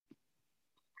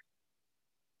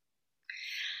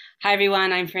Hi,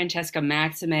 everyone. I'm Francesca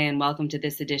Maxime, and welcome to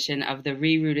this edition of the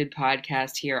Rerooted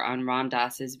podcast here on Ram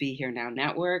Dass's Be Here Now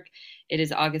network. It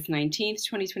is August 19th,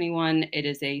 2021. It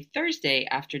is a Thursday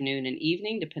afternoon and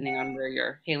evening, depending on where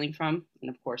you're hailing from, and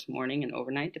of course, morning and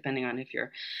overnight, depending on if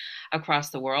you're across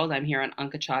the world. I'm here on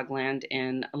Unkechaug land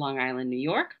in Long Island, New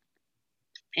York,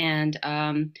 and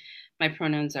my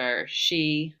pronouns are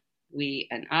she, we,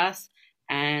 and us.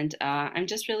 And I'm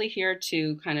just really here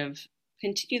to kind of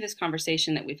continue this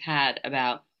conversation that we've had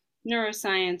about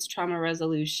neuroscience, trauma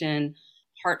resolution,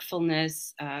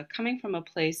 heartfulness, coming from a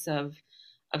place of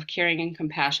caring and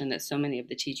compassion that so many of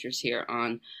the teachers here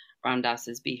on Ram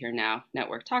Dass's Be Here Now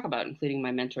network talk about, including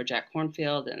my mentor Jack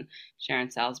Kornfield and Sharon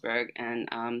Salzberg, and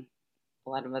a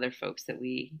lot of other folks that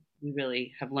we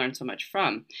really have learned so much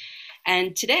from.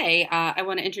 And today, I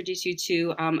want to introduce you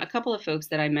to a couple of folks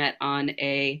that I met on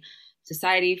a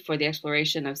Society for the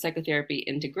Exploration of Psychotherapy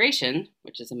Integration,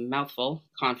 which is a mouthful,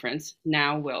 conference.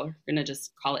 Now we're going to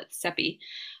just call it CEPI,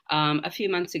 a few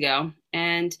months ago.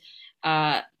 And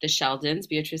the Sheldons,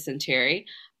 Beatrice and Terry,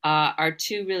 are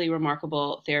two really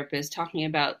remarkable therapists talking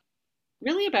about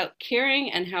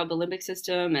caring and how the limbic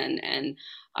system and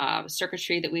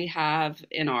circuitry that we have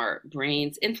in our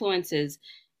brains influences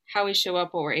how we show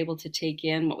up, what we're able to take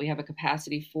in, what we have a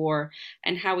capacity for,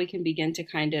 and how we can begin to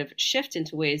kind of shift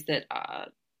into ways that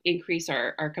increase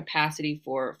our capacity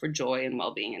for joy and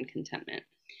well-being and contentment.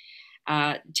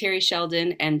 Terry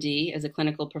Sheldon, MD, is a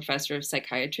clinical professor of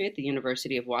psychiatry at the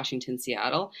University of Washington,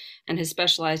 Seattle, and has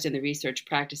specialized in the research,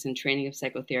 practice, and training of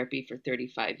psychotherapy for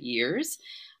 35 years.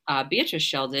 Beatrice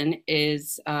Sheldon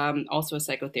is also a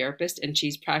psychotherapist, and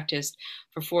she's practiced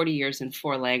for 40 years in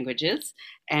 4 languages.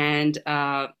 And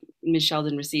Ms.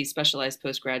 Sheldon received specialized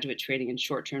postgraduate training in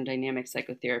short-term dynamic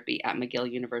psychotherapy at McGill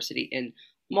University in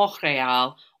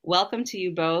Montreal. Welcome to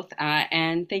you both,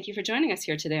 and thank you for joining us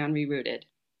here today on Rerooted.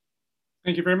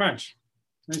 Thank you very much.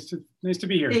 Nice to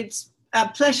be here. It's a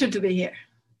pleasure to be here.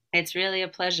 It's really a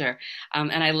pleasure.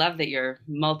 And I love that you're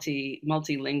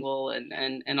multilingual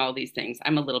and all these things.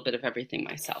 I'm a little bit of everything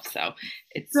myself. So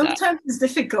it's sometimes it's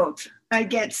difficult. I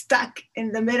get stuck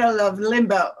in the middle of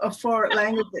limbo of 4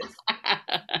 languages.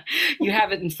 You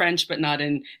have it in French, but not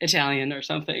in Italian or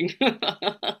something.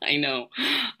 I know.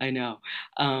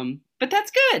 But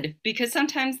that's good, because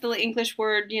sometimes the English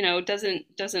word,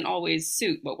 doesn't always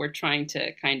suit what we're trying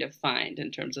to kind of find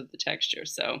in terms of the texture.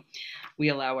 So we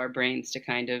allow our brains to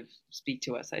kind of speak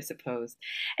to us, I suppose.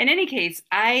 In any case,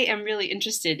 I am really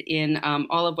interested in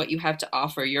all of what you have to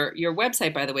offer. Your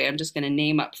website, by the way, I'm just going to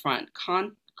name up front.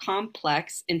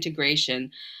 Complex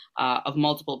Integration of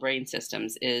Multiple Brain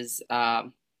Systems is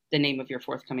the name of your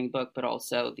forthcoming book, but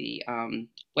also the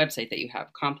website that you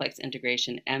have, Complex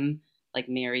Integration, M like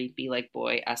Mary, B like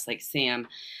boy, S like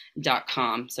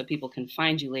Sam.com, so people can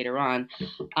find you later on.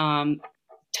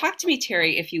 Talk to me,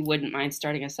 Terry, if you wouldn't mind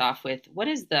starting us off with, what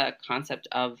is the concept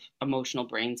of emotional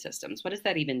brain systems? What does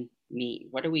that even mean?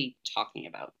 What are we talking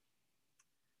about?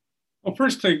 Well,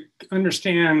 first, to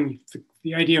understand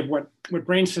the idea of what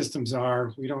brain systems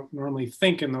are, we don't normally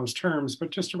think in those terms,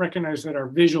 but just to recognize that our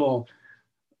visual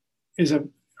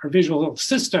system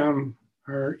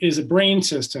is a brain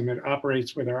system. It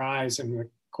operates with our eyes and the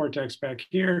cortex back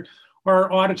here, or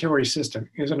our auditory system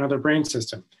is another brain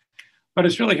system. But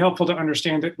it's really helpful to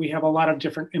understand that we have a lot of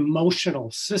different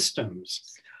emotional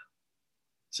systems.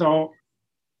 So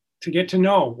to get to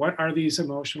know what are these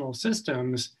emotional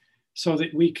systems so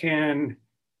that we can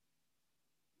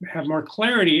have more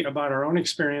clarity about our own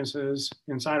experiences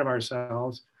inside of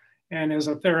ourselves, and as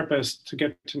a therapist, to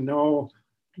get to know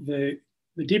the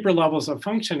deeper levels of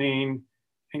functioning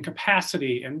and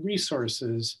capacity and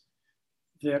resources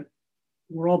that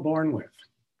we're all born with.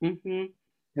 Mm-hmm.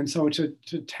 And so to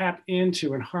tap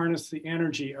into and harness the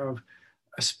energy of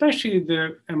especially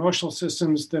the emotional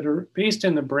systems that are based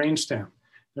in the brainstem.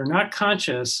 They're not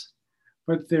conscious,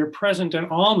 but they're present in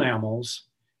all mammals,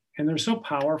 and they're so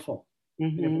powerful.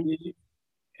 Mm-hmm. And if we,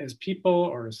 as people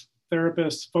or as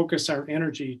therapists, focus our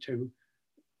energy to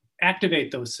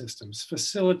activate those systems,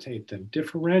 facilitate them,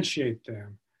 differentiate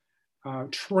them,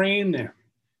 train them,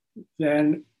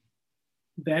 then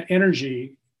that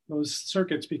energy, those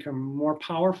circuits become more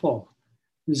powerful,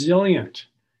 resilient.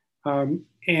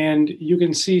 And you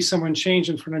can see someone change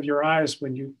in front of your eyes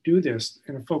when you do this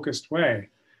in a focused way,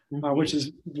 Mm-hmm. which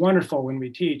is wonderful when we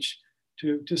teach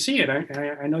to see it.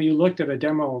 I know you looked at a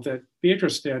demo that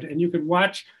Beatrice did, and you could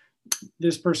watch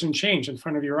this person change in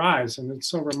front of your eyes. And it's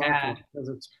so remarkable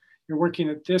because you're working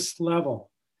at this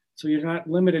level. So you're not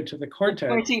limited to the cortex.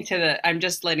 Pointing to the, I'm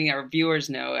just letting our viewers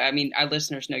know, I mean, our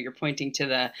listeners know, you're pointing to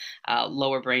the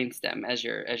lower brainstem as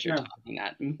you're talking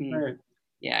that. Mm-hmm. Right.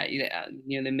 Yeah, the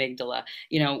amygdala.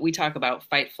 We talk about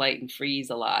fight, flight, and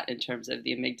freeze a lot in terms of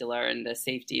the amygdala and the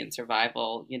safety and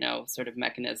survival, sort of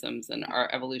mechanisms and our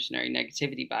evolutionary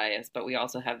negativity bias. But we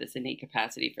also have this innate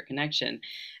capacity for connection.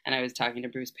 And I was talking to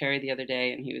Bruce Perry the other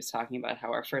day, and he was talking about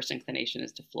how our first inclination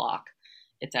is to flock.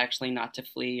 It's actually not to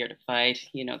flee or to fight,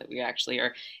 that we actually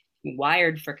are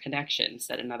wired for connection,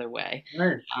 said another way.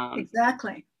 Right.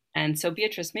 Exactly. And so,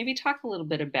 Beatrice, maybe talk a little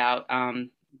bit about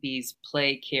these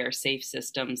play care safe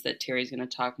systems that Terry's going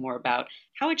to talk more about,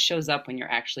 how it shows up when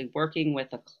you're actually working with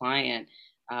a client.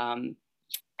 And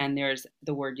there's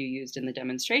the word you used in the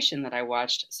demonstration that I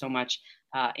watched so much,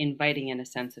 inviting in a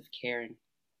sense of caring.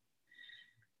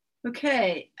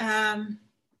 Okay.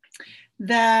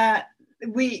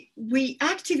 We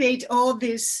activate all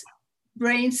these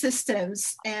brain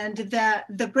systems, and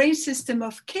the brain system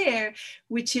of care,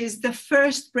 which is the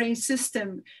first brain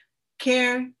system,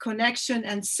 care, connection,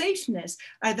 and safeness,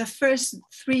 are the first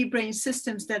three brain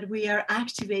systems that we are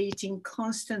activating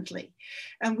constantly.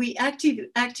 And we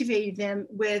activate them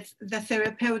with the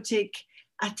therapeutic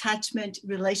attachment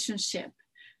relationship,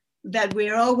 that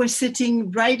we're always sitting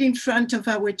right in front of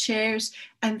our chairs,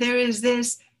 and there is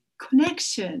this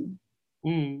connection.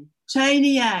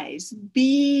 Shiny eyes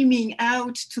beaming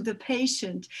out to the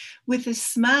patient with a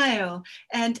smile.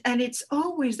 And it's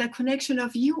always the connection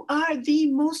of, you are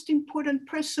the most important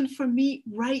person for me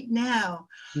right now.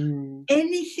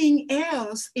 Anything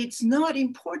else, it's not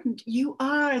important. You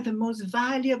are the most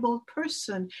valuable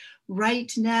person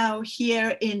right now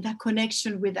here in the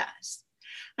connection with us.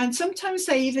 And sometimes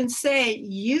I even say,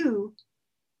 you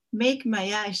make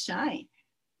my eyes shine.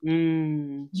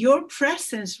 Your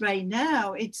presence right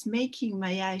now, it's making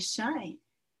my eyes shine.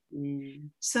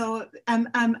 So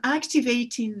I'm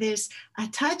activating this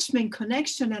attachment,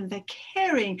 connection, and the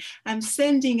caring. I'm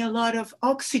sending a lot of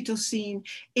oxytocin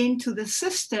into the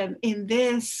system in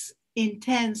this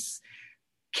intense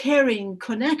caring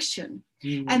connection.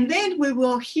 And then we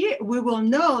will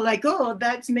know, like, oh,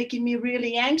 that's making me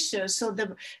really anxious. So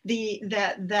the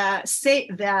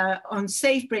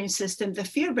unsafe brain system, the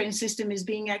fear brain system, is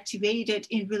being activated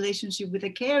in relationship with the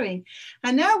caring.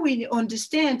 And now we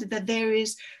understand that there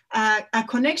is a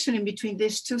connection in between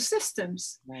these two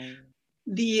systems. Right.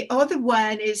 The other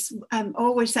one is, I'm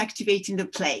always activating the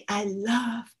play. I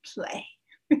love play.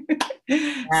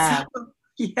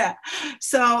 Yeah.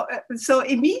 So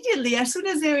immediately, as soon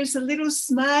as there is a little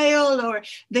smile or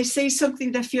they say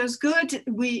something that feels good,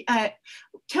 we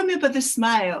tell me about the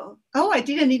smile. Oh, I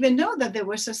didn't even know that there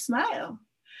was a smile.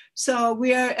 So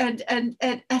we are, and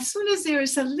as soon as there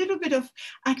is a little bit of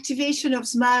activation of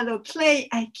smile or play,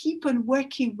 I keep on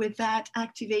working with that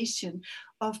activation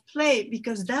of play,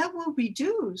 because that will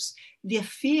reduce the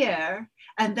fear,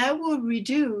 and that will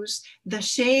reduce the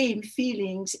shame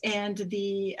feelings and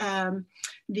the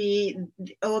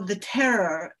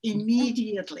terror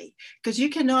immediately, because you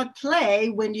cannot play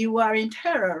when you are in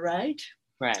terror, right?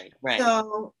 Right.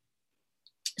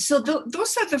 So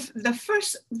those are the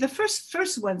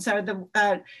first ones are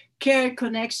the care,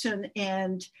 connection,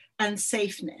 and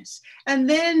safeness, and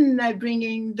then I bring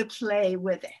in the play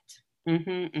with it.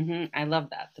 I love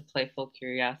that, the playful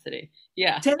curiosity.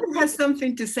 Yeah. Terry has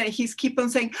something to say. He's keep on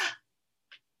saying,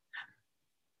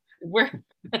 "Where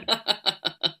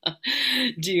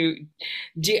do you?"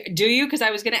 Because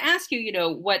I was going to ask you,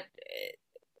 what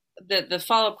the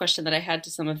follow-up question that I had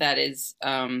to some of that is,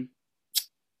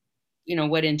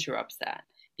 what interrupts that?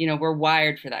 We're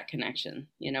wired for that connection.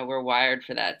 We're wired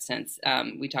for that sense.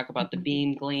 We talk about the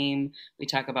beam gleam. We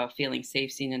talk about feeling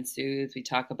safe, seen, and soothed. We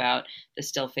talk about the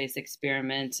still face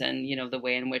experiment and, the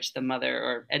way in which the mother,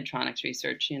 or Edtronics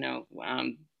research,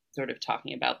 sort of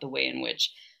talking about the way in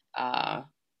which, the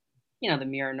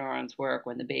mirror neurons work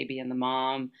when the baby and the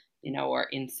mom, are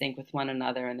in sync with one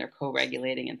another and they're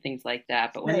co-regulating and things like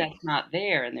that. But when that's not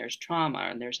there, and there's trauma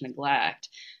and there's neglect,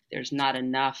 there's not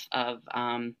enough of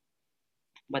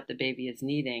what the baby is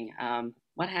needing.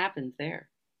 What happens there?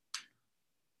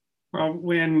 Well,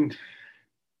 when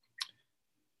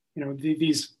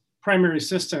these primary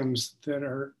systems that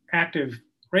are active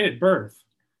right at birth,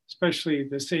 especially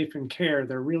the safe and care,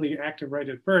 they're really active right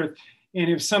at birth. And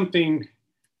if something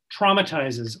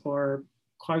traumatizes or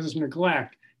causes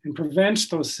neglect and prevents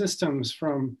those systems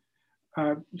from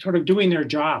sort of doing their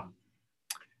job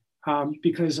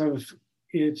because of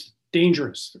it's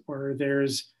dangerous, or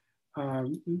there's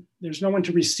no one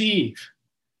to receive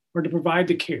or to provide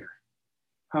the care.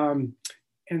 And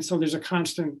so there's a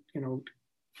constant,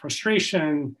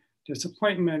 frustration,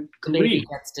 disappointment, grief. The baby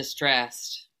gets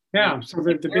distressed. Yeah. So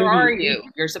the baby, where are you?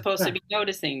 You're supposed to be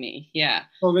noticing me. Yeah.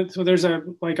 So there's a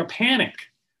panic.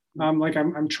 Like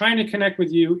I'm trying to connect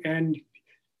with you, and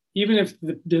even if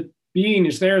the being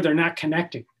is there, they're not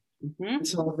connecting. Mm-hmm. And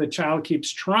so the child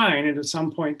keeps trying, and at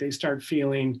some point they start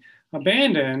feeling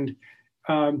abandoned.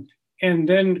 And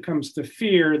then comes the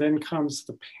fear, then comes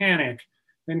the panic,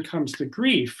 then comes the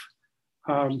grief.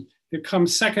 It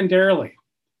comes secondarily.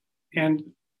 And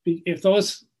if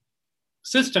those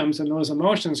systems and those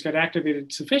emotions get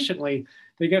activated sufficiently,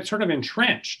 they get sort of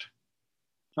entrenched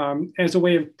as a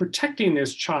way of protecting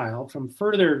this child from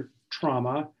further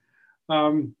trauma.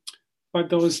 But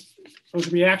those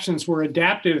reactions were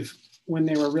adaptive when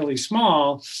they were really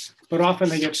small, but often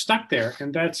they get stuck there.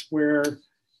 And that's where,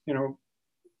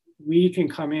 we can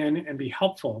come in and be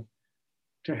helpful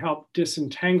to help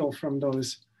disentangle from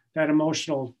that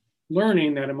emotional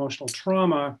learning, that emotional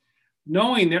trauma,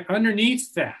 knowing that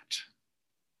underneath that,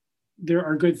 there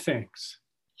are good things.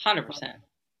 100%.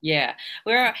 Yeah,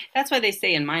 that's why they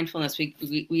say in mindfulness, we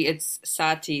it's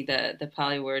sati, the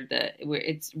Pali word, where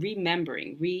it's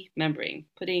remembering,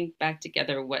 putting back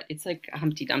together what it's like a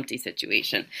Humpty Dumpty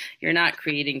situation. You're not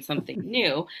creating something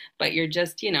new, but you're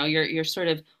just, you're sort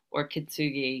of, or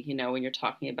kintsugi, when you're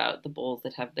talking about the bowls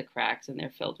that have the cracks and they're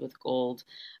filled with gold,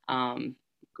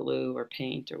 glue or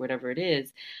paint or whatever it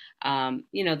is, that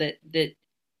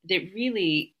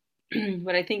really.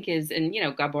 What I think is, and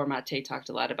Gabor Mate talked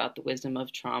a lot about the wisdom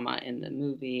of trauma in the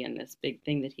movie and this big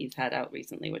thing that he's had out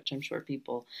recently, which I'm sure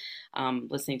people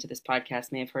listening to this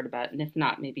podcast may have heard about, and if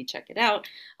not, maybe check it out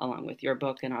along with your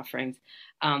book and offerings.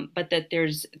 But that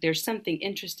there's something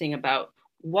interesting about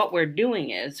what we're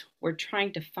doing is we're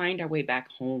trying to find our way back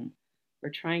home. We're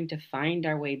trying to find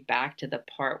our way back to the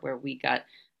part where we got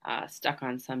stuck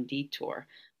on some detour,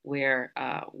 where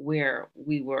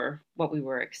we were what we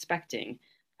were expecting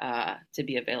to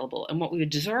be available, and what we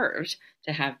deserved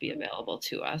to have be available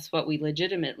to us. What we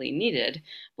legitimately needed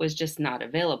was just not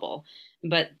available.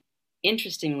 But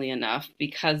interestingly enough,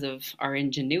 because of our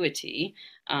ingenuity,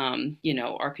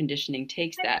 our conditioning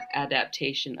takes that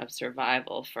adaptation of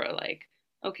survival for like,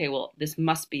 okay, well, this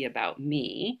must be about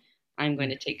me. I'm going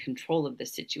to take control of the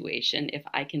situation. If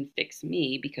I can fix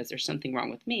me because there's something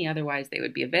wrong with me, otherwise they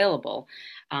would be available,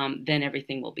 then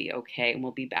everything will be okay and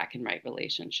we'll be back in right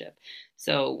relationship.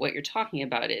 So what you're talking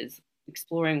about is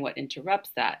exploring what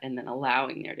interrupts that and then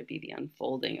allowing there to be the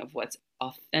unfolding of what's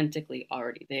authentically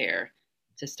already there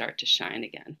to start to shine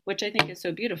again, which I think is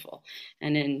so beautiful.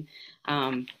 And in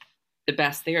the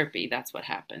best therapy, that's what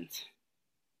happens.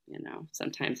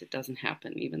 Sometimes it doesn't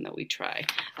happen, even though we try.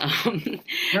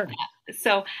 Sure.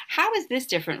 So how is this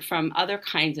different from other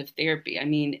kinds of therapy? I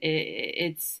mean,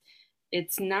 it's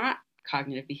not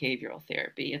cognitive behavioral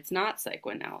therapy. It's not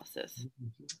psychoanalysis.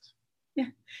 Yeah,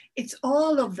 it's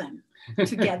all of them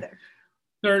together.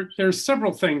 There's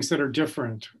several things that are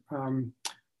different.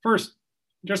 First,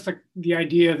 just the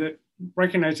idea that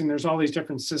recognizing there's all these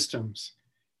different systems.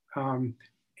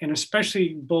 And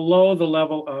especially below the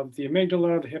level of the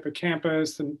amygdala, the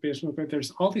hippocampus, the basal ganglia,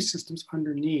 there's all these systems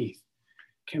underneath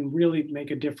can really make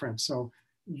a difference. So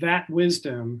that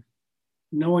wisdom,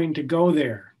 knowing to go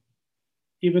there,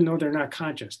 even though they're not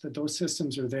conscious, that those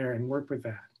systems are there and work with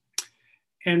that.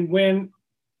 And when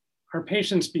our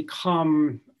patients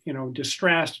become,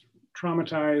 distressed,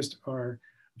 traumatized, or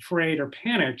afraid or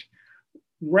panicked,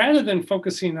 rather than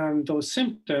focusing on those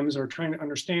symptoms or trying to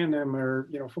understand them or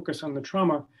focus on the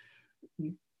trauma,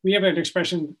 we have an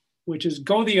expression which is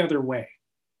go the other way.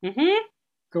 Mm-hmm.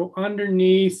 Go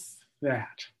underneath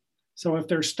that. So if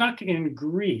they're stuck in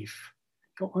grief,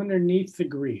 go underneath the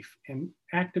grief and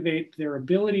activate their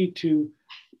ability to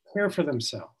care for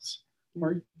themselves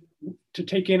or to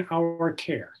take in our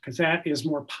care, because that is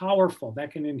more powerful.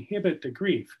 That can inhibit the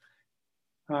grief.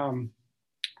 To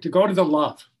go to the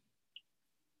love.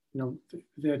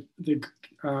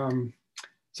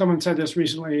 Someone said this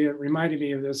recently, it reminded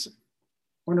me of this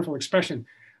wonderful expression.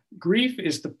 Grief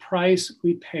is the price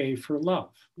we pay for love.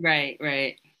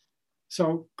 Right.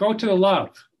 So go to the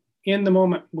love in the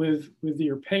moment with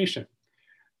your patient.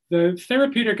 The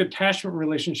therapeutic attachment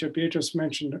relationship Beatrice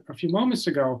mentioned a few moments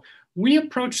ago, we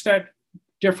approach that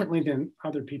differently than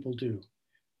other people do.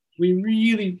 We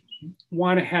really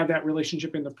want to have that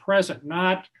relationship in the present,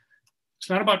 it's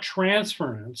not about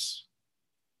transference,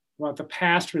 about the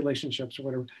past relationships or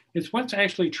whatever. It's what's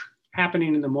actually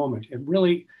happening in the moment. It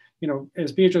really,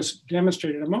 as Beatrice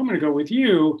demonstrated a moment ago with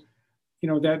you,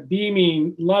 that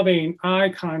beaming, loving eye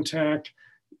contact,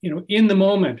 in the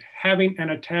moment, having an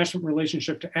attachment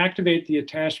relationship to activate the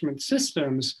attachment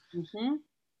systems mm-hmm.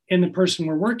 in the person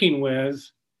we're working with,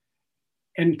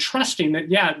 and trusting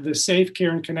that, the safe,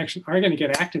 care, and connection are going to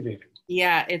get activated.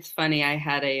 Yeah, it's funny. I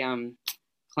had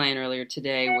client earlier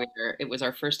today where it was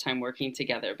our first time working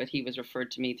together, but he was referred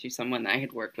to me through someone that I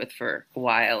had worked with for a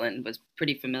while and was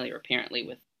pretty familiar apparently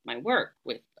with my work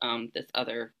with this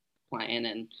other client,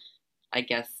 and I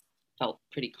guess felt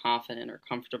pretty confident or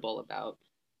comfortable about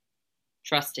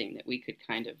trusting that we could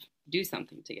kind of do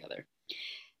something together.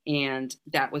 And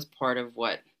that was part of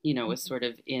what, was sort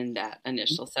of in that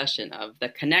initial session of the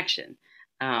connection.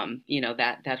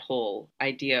 That whole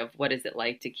idea of what is it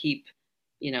like to keep,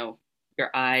 your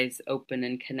eyes open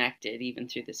and connected even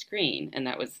through the screen. And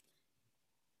that was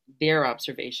their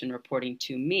observation reporting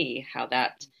to me how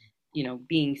that,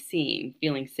 being seen,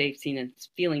 feeling safe, seen, and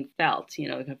feeling felt,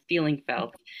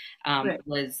 Right.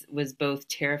 was both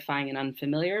terrifying and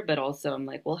unfamiliar, but also I'm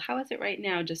like, well, how is it right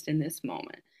now, just in this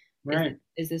moment? Right.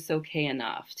 Is this okay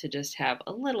enough to just have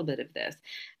a little bit of this?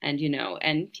 And,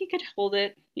 and he could hold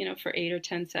it, for 8 or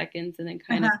 10 seconds and then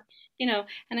kind of,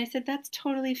 and I said, that's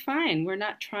totally fine. We're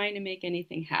not trying to make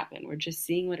anything happen. We're just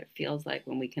seeing what it feels like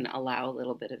when we can allow a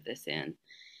little bit of this in.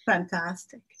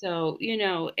 Fantastic. So,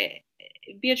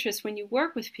 Beatrice, when you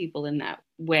work with people in that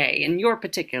way, in your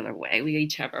particular way, we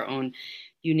each have our own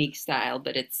unique style,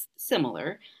 but it's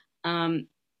similar.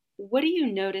 What do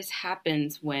you notice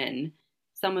happens when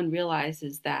someone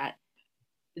realizes that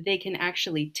they can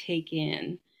actually take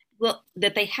in, well,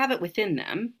 that they have it within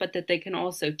them, but that they can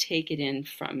also take it in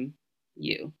from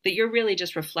you, that you're really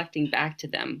just reflecting back to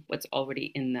them what's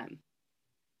already in them?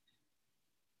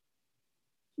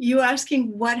 You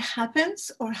asking what happens,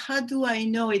 or how do I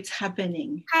know it's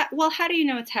happening? How do you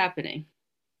know it's happening?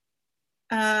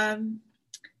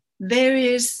 There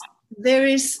is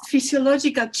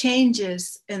physiological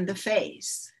changes in the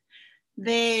face.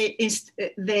 They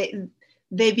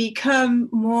become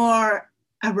more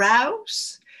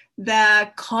aroused.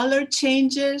 The color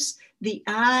changes. The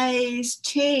eyes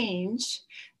change.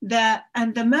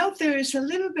 And the mouth, there is a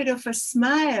little bit of a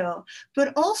smile,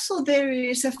 but also there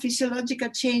is a physiological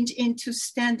change into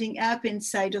standing up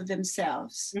inside of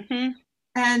themselves. Mm-hmm.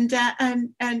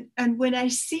 And when I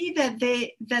see that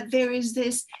there is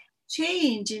this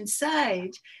change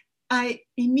inside, I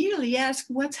immediately ask,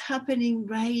 what's happening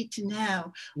right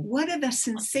now? What are the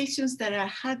sensations that are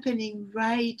happening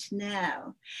right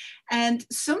now? And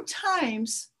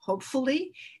sometimes,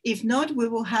 hopefully, if not, we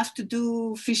will have to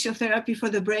do physiotherapy for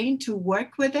the brain to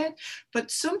work with it. But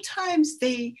sometimes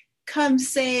they come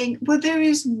saying, well, there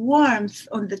is warmth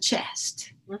on the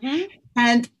chest. Mm-hmm.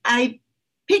 And I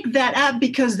pick that up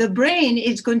because the brain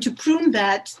is going to prune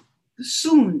that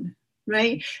soon.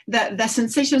 Right? The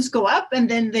sensations go up and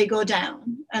then they go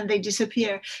down and they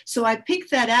disappear. So I pick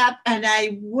that up and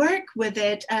I work with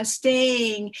it as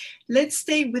let's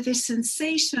stay with the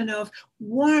sensation of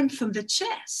warmth from the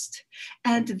chest.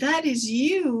 And that is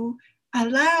you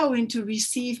allowing to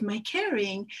receive my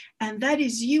caring. And that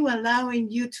is you allowing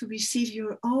you to receive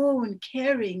your own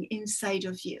caring inside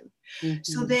of you. Mm-hmm.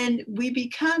 So then we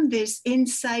become this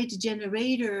insight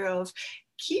generator of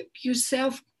keep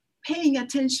yourself paying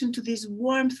attention to this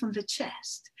warmth from the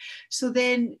chest. So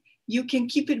then you can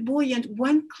keep it buoyant,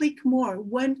 one click more.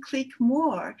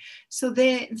 So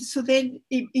then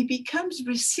it becomes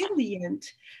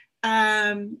resilient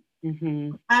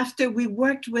mm-hmm. after we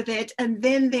worked with it, and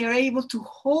then they're able to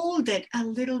hold it a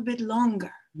little bit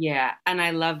longer. Yeah, and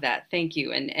I love that. Thank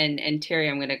you. And Terry,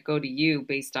 I'm going to go to you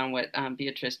based on what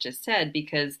Beatrice just said,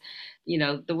 because,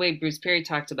 the way Bruce Perry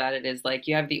talked about it is like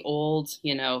you have the old,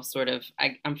 sort of,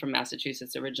 I'm from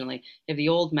Massachusetts originally, you have the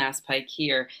old Mass Pike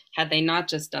here. Had they not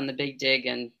just done the big dig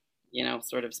and,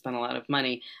 sort of spent a lot of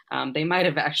money, they might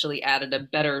have actually added a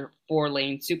better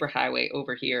 4-lane superhighway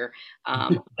over here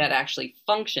that actually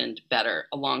functioned better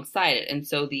alongside it. And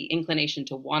so the inclination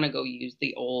to want to go use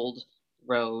the old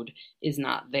road is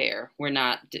not there. It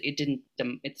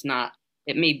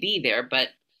may be there, but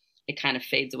it kind of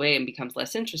fades away and becomes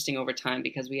less interesting over time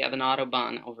because we have an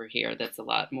Autobahn over here that's a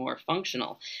lot more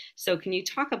functional. So can you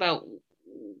talk about,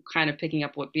 kind of picking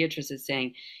up what Beatrice is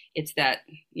saying, it's that,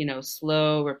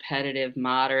 slow, repetitive,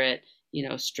 moderate,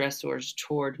 stressors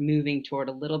toward moving toward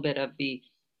a little bit of the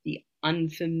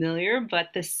unfamiliar, but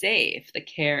the safe, the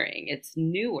caring. It's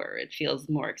newer. It feels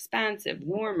more expansive,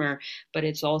 warmer, but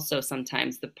it's also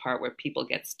sometimes the part where people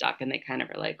get stuck and they kind of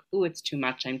are like, "Ooh, it's too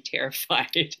much. I'm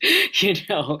terrified."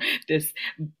 Tell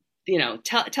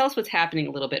us what's happening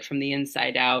a little bit from the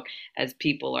inside out as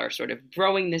people are sort of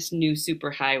growing this new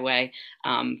superhighway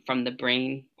from the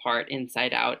brain part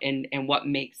inside out, and what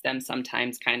makes them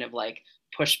sometimes kind of like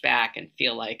push back and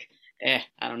feel like, I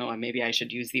don't know, maybe I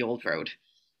should use the old road.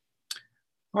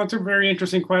 Well, it's a very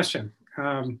interesting question.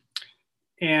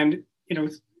 And,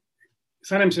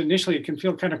 sometimes initially it can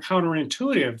feel kind of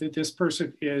counterintuitive that this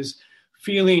person is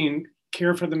feeling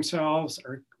care for themselves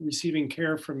or receiving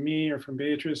care from me or from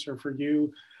Beatrice or for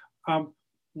you,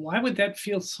 why would that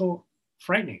feel so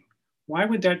frightening? Why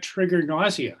would that trigger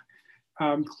nausea?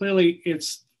 Clearly,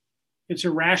 it's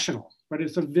irrational, but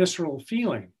it's a visceral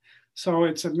feeling. So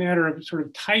it's a matter of sort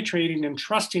of titrating and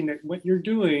trusting that what you're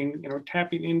doing,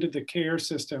 tapping into the care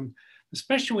system,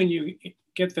 especially when you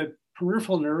get the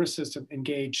peripheral nervous system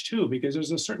engaged too, because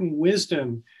there's a certain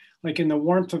wisdom, like in the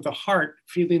warmth of the heart,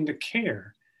 feeling the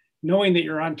care, knowing that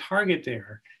you're on target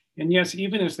there. And yes,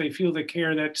 even as they feel the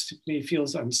care, that may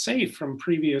feels unsafe from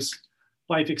previous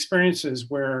life experiences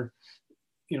where,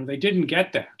 they didn't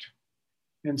get that.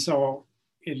 And so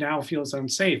it now feels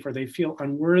unsafe, or they feel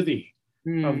unworthy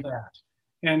of that.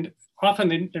 And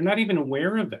often they're not even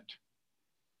aware of it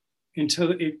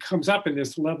until it comes up in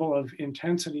this level of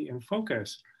intensity and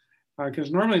focus.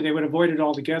 Because normally they would avoid it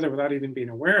altogether without even being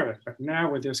aware of it. But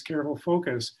now with this careful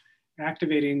focus,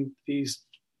 activating these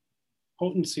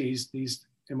potencies, these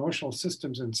emotional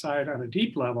systems inside on a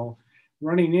deep level,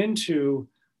 running into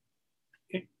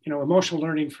emotional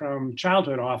learning from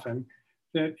childhood often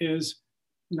that is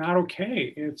not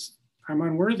okay. I'm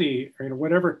unworthy, or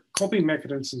whatever coping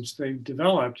mechanisms they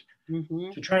developed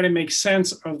to try to make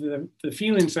sense of the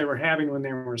feelings they were having when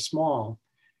they were small,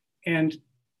 and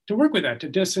to work with that, to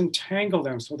disentangle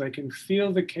them so they can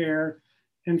feel the care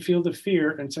and feel the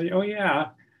fear and say, oh yeah,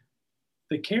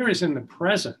 the care is in the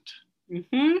present,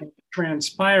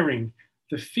 transpiring.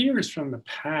 The fear is from the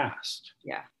past.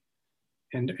 Yeah.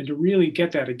 And to really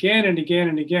get that again and again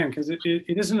and again, because it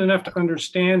isn't enough to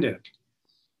understand it.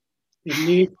 It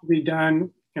needs to be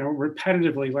done,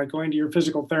 repetitively, like going to your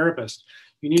physical therapist.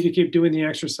 You need to keep doing the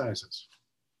exercises.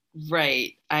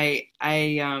 Right.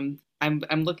 I'm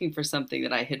looking for something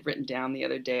that I had written down the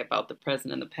other day about the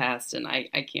present and the past, and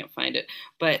I can't find it.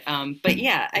 But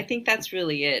yeah, I think that's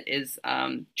really it. Is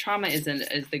trauma is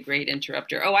the great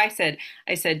interrupter. Oh, I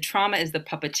said trauma is the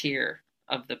puppeteer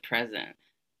of the present.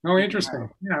 Oh, interesting.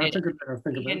 Yeah, that's a good way to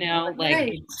think of it.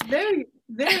 Right. Very,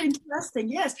 very interesting.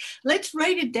 Yes. Let's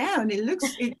write it down.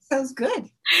 It sounds good.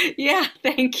 Yeah,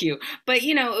 thank you. But,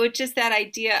 it's just that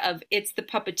idea of it's the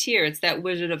puppeteer. It's that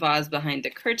Wizard of Oz behind the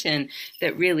curtain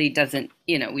that really doesn't,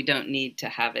 we don't need to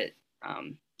have it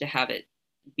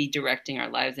be directing our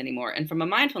lives anymore. And from a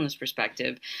mindfulness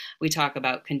perspective, we talk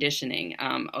about conditioning.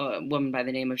 A woman by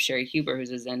the name of Sherry Huber, who's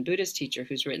a Zen Buddhist teacher,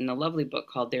 who's written a lovely book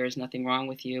called There Is Nothing Wrong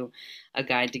with You, A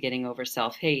Guide to Getting Over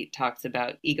Self-Hate, talks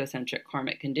about egocentric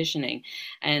karmic conditioning.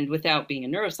 And without being a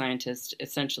neuroscientist,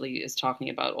 essentially is talking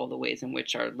about all the ways in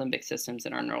which our limbic systems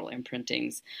and our neural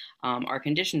imprintings are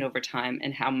conditioned over time,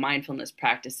 and how mindfulness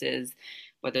practices,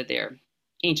 whether they're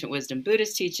ancient wisdom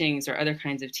Buddhist teachings or other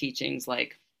kinds of teachings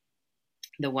like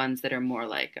the ones that are more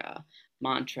like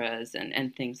mantras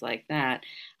and things like that,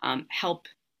 help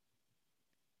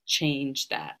change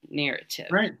that narrative.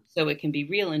 Right. So it can be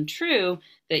real and true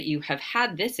that you have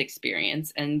had this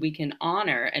experience, and we can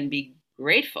honor and be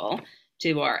grateful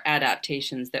to our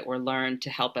adaptations that were learned to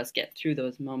help us get through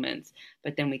those moments.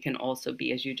 But then we can also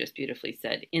be, as you just beautifully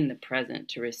said, in the present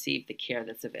to receive the care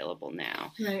that's available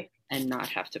now. Right. And not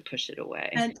have to push it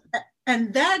away.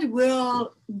 And that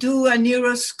will do a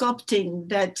neurosculpting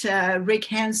that Rick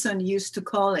Hanson used to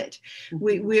call it.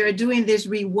 We are doing this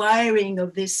rewiring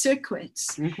of these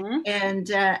circuits and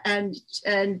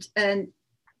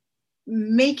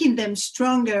making them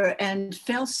stronger and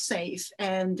feel safe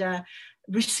and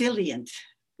resilient.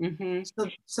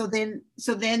 So then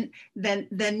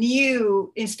the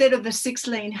new, instead of a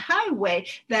 6-lane highway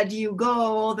that you go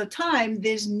all the time,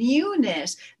 this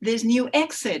newness, this new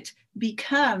exit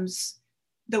becomes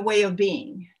the way of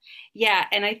being. Yeah,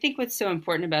 and I think what's so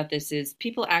important about this is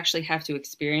people actually have to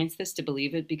experience this to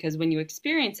believe it, because when you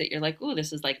experience it, you're like, oh,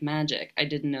 this is like magic. I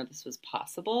didn't know this was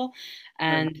possible.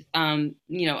 And,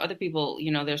 other people,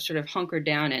 they're sort of hunkered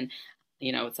down and,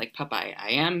 it's like, Popeye,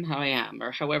 I am how I am,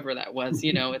 or however that was,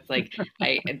 it's like,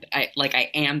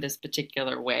 I am this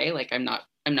particular way. Like I'm not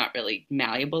really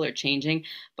malleable or changing,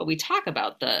 but we talk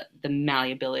about the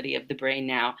malleability of the brain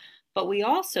now. But we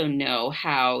also know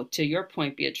how, to your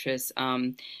point, Beatrice,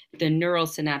 the neural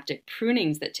synaptic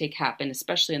prunings that happen,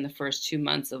 especially in the first 2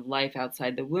 months of life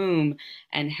outside the womb,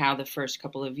 and how the first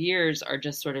couple of years are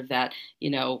just sort of that,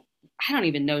 I don't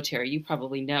even know, Terry, you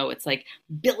probably know, it's like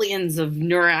billions of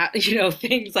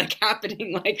things like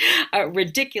happening, like a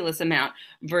ridiculous amount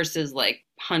versus like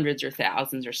hundreds or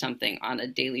thousands or something on a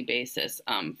daily basis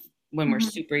when we're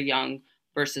super young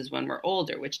versus when we're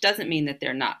older, which doesn't mean that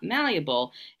they're not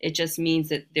malleable. It just means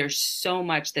that there's so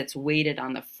much that's weighted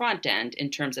on the front end in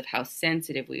terms of how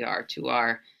sensitive we are to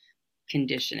our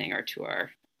conditioning or to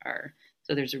our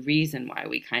so there's a reason why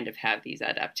we kind of have these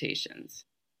adaptations.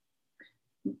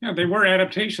 Yeah, they were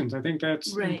adaptations. I think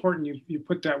that's Right. important. You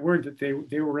put that word that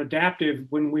they were adaptive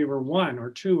when we were 1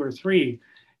 or 2 or 3.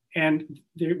 And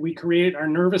our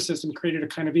nervous system created a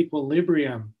kind of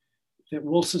equilibrium that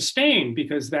will sustain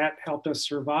because that helped us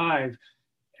survive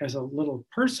as a little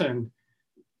person.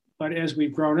 But as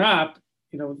we've grown up,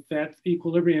 that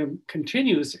equilibrium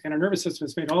continues, and our nervous system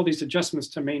has made all these adjustments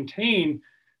to maintain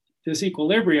this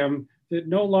equilibrium that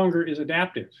no longer is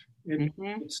adaptive.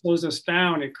 It slows us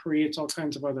down. It creates all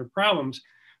kinds of other problems.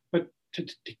 But to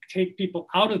take people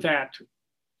out of that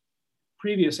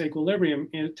previous equilibrium,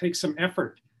 it takes some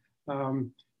effort,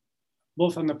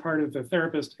 both on the part of the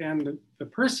therapist and the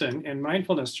person. And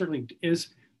mindfulness certainly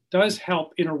does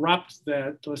help interrupt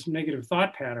those negative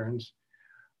thought patterns.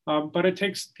 But it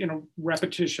takes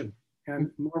repetition and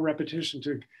more repetition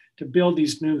to build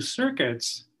these new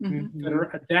circuits that are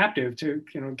adaptive to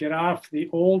get off the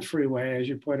old freeway, as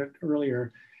you put it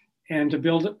earlier, and to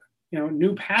build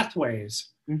new pathways.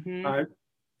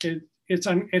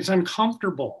 It's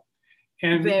uncomfortable,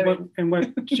 and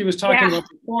what she was talking about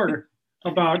before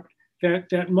about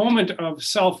that moment of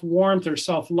self-warmth or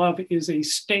self-love is a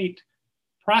state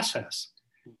process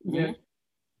that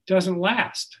doesn't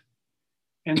last.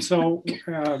 And so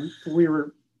we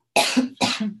were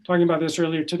talking about this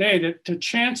earlier today, that to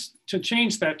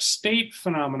change that state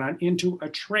phenomenon into a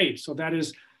trait. So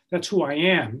that's who I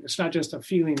am. It's not just a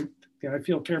feeling that I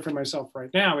feel care for myself right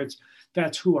now.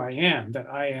 That's who I am, that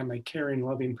I am a caring,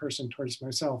 loving person towards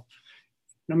myself,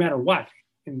 no matter what.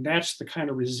 And that's the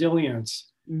kind of resilience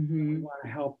we want to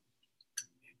help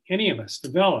any of us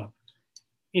develop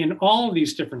in all of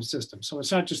these different systems. So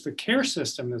it's not just the care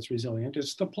system that's resilient,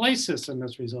 it's the play system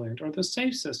that's resilient, or the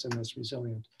safe system that's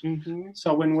resilient.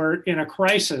 So when we're in a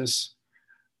crisis,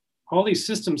 all these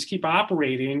systems keep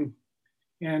operating.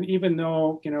 And even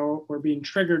though, we're being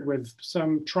triggered with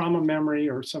some trauma memory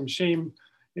or some shame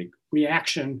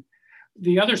reaction,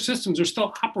 the other systems are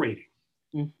still operating.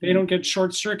 They don't get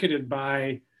short-circuited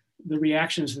by the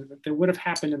reactions that would have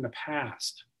happened in the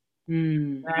past.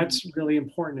 That's really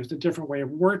important. It's a different way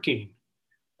of working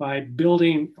by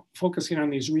focusing on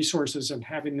these resources and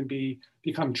having them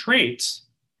become traits,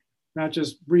 not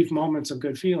just brief moments of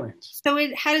good feelings. So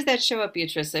how does that show up,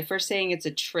 Beatrice? If we're saying it's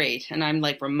a trait, and I'm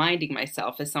like reminding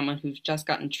myself as someone who's just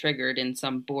gotten triggered in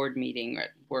some board meeting or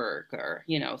at work or,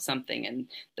 something, and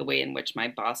the way in which my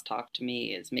boss talked to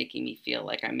me is making me feel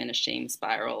like I'm in a shame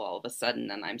spiral all of a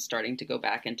sudden, and I'm starting to go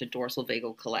back into dorsal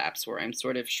vagal collapse where I'm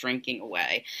sort of shrinking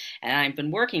away. And I've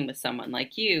been working with someone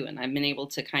like you, and I've been able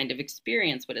to kind of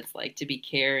experience what it's like to be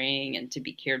caring and to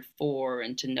be cared for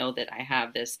and to know that I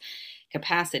have this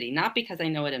capacity, not because I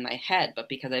know it in my head, but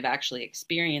because I've actually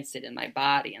experienced it in my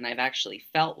body, and I've actually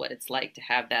felt what it's like to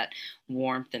have that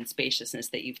warmth and spaciousness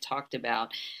that you've talked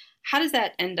about. How does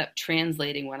that end up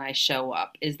translating when I show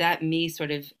up? Is that me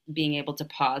sort of being able to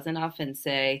pause enough and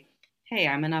say, hey,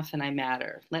 I'm enough and I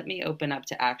matter. Let me open up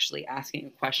to actually asking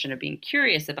a question or being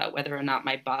curious about whether or not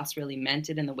my boss really meant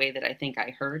it in the way that I think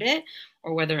I heard it,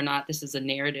 or whether or not this is a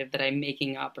narrative that I'm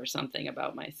making up or something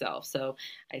about myself. So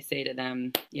I say to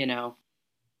them,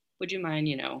 would you mind,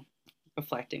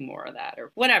 reflecting more of that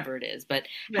or whatever it is. But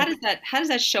how does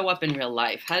that show up in real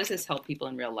life? How does this help people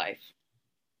in real life?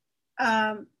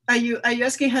 Are you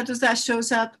asking how does that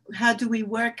shows up? How do we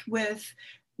work with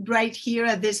right here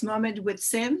at this moment with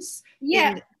Sims?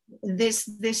 Yeah. In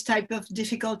this type of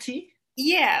difficulty?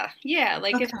 Yeah.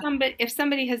 Like okay. if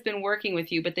somebody has been working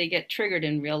with you, but they get triggered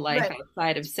in real life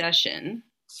outside of session.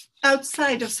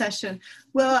 Outside of session.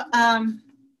 Well,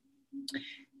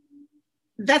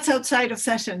 that's outside of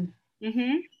session.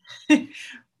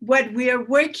 What we are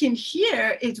working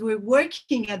here is we're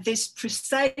working at this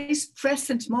precise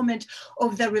present moment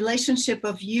of the relationship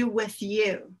of you with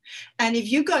you. And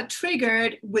if you got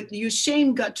triggered, with your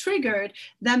shame got triggered,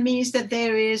 that means that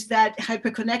there is that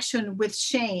hyperconnection with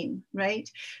shame, right?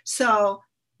 So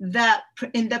that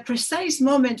in the precise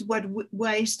moment, what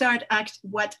I start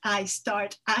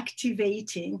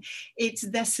activating, it's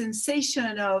the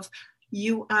sensation of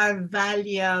you are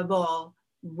valuable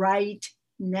right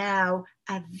now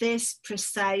at this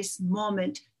precise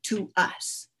moment to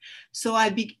us. So I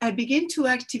begin to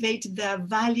activate the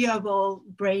valuable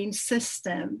brain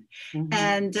system,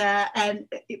 and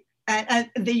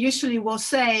they usually will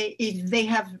say, if they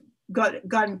have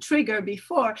gotten triggered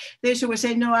before, they usually will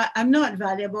say, no, I'm not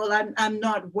valuable, I'm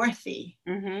not worthy.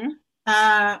 And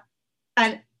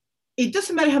it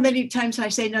doesn't matter how many times I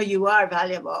say, no, you are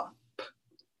valuable,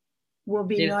 will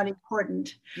be not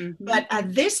important. But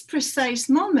at this precise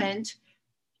moment,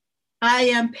 I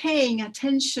am paying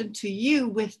attention to you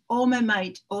with all my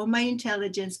might, all my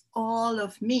intelligence, all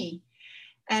of me.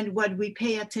 And what we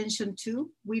pay attention to,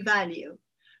 we value.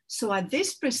 So at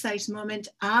this precise moment,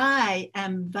 I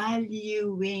am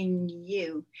valuing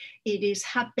you. It is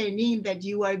happening that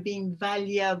you are being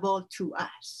valuable to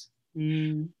us.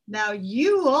 Now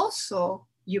you also,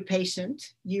 you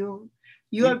patient, you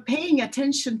are paying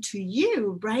attention to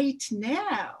you right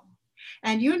now.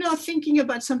 And you're not thinking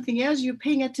about something else. You're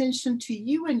paying attention to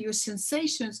you and your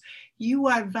sensations. You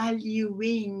are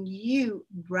valuing you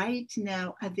right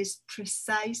now at this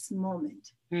precise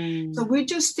moment. So we're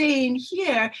just staying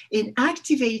here in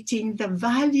activating the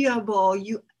valuable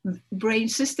brain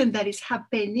system that is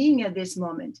happening at this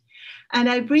moment. And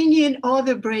I bring in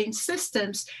other brain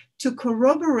systems to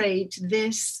corroborate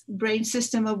this brain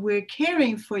system of we're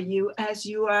caring for you as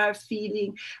you are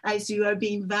feeling, as you are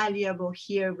being valuable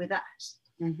here with us.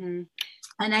 And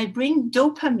I bring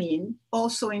dopamine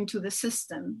also into the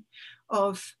system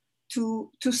of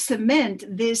to cement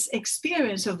this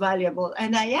experience of valuable.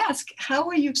 And I ask, how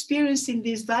are you experiencing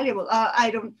this valuable?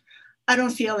 I don't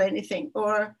feel anything,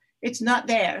 or it's not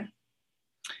there.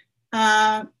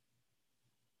 And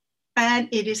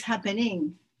it is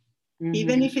happening.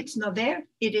 Even if it's not there,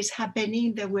 it is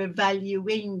happening that we're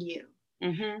valuing you.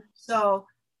 So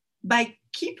by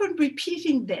keep on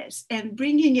repeating this and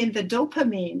bringing in the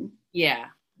dopamine.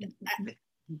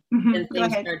 And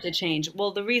things start to change.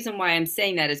 Well, the reason why I'm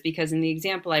saying that is because in the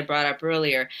example I brought up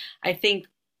earlier, I think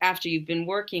after you've been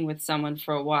working with someone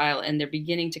for a while and they're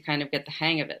beginning to kind of get the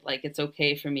hang of it, like it's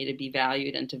okay for me to be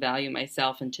valued and to value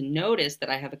myself and to notice that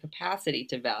I have a capacity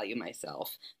to value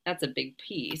myself. That's a big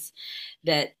piece.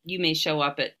 That you may show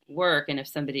up at work, and if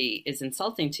somebody is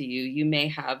insulting to you, you may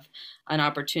have an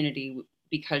opportunity,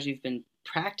 because you've been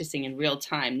practicing in real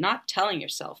time, not telling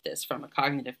yourself this from a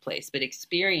cognitive place, but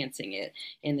experiencing it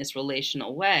in this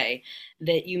relational way,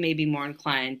 that you may be more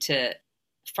inclined to,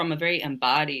 from a very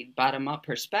embodied bottom-up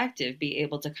perspective, be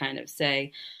able to kind of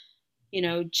say,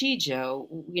 gee, Joe,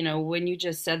 when you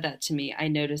just said that to me, I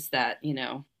noticed that,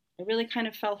 I really kind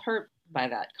of felt hurt by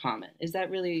that comment. Is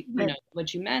that really,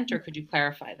 what you meant, or could you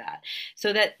clarify that?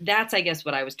 So that's, I guess,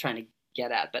 what I was trying to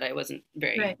get at, but I wasn't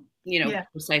very,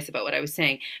 precise about what I was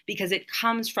saying, because it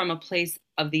comes from a place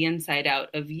of the inside out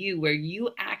of you where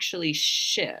you actually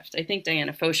shift. I think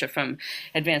Diana Fosha from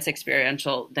Advanced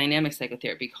Experiential Dynamic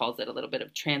Psychotherapy calls it a little bit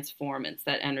of transformance,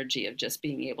 that energy of just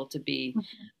being able to be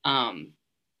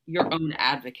your own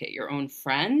advocate, your own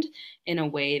friend, in a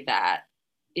way that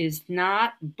is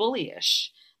not bullyish,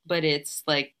 but it's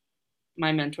like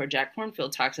my mentor Jack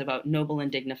Kornfield talks about: noble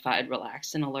and dignified,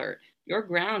 relaxed and alert. You're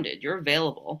grounded, you're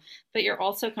available, but you're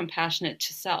also compassionate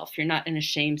to self. You're not in a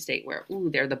shame state where, ooh,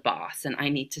 they're the boss and I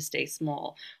need to stay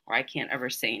small, or I can't ever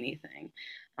say anything.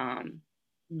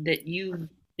 That you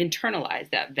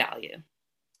internalize that value.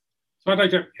 So I'd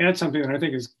like to add something that I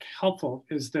think is helpful,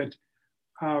 is that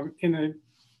in the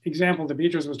example that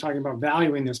Beatrice was talking about,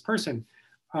 valuing this person,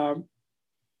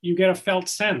 you get a felt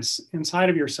sense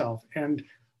inside of yourself. And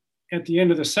at the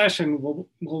end of the session,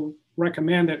 we'll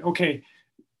recommend that, okay,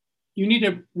 you need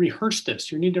to rehearse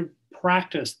this. You need to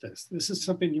practice this. This is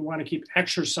something you want to keep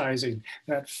exercising,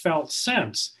 that felt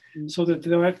sense, so that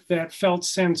that felt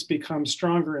sense becomes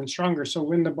stronger and stronger. So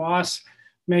when the boss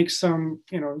makes some,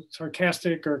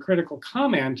 sarcastic or critical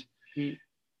comment,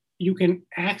 you can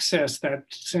access that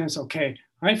sense. Okay,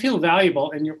 I feel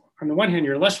valuable. And on the one hand,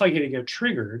 you're less likely to get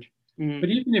triggered. But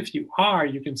even if you are,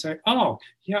 you can say, oh,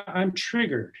 yeah, I'm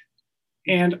triggered.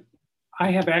 And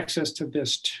I have access to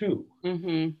this too.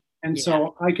 And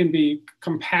so I can be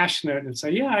compassionate and say,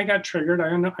 yeah, I got triggered.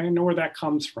 I know where that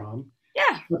comes from.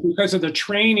 Yeah. But because of the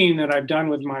training that I've done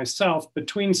with myself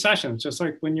between sessions, just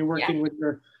like when you're working with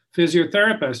your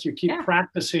physiotherapist, you keep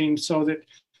practicing so that,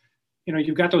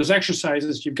 you've got those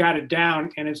exercises, you've got it down,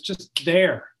 and it's just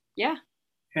there. Yeah.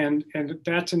 And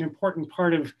that's an important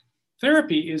part of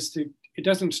therapy, is it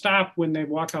doesn't stop when they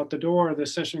walk out the door or the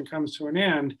session comes to an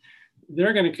end.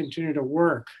 They're going to continue to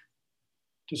work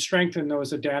to strengthen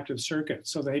those adaptive circuits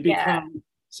so they become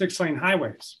 6-lane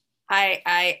highways.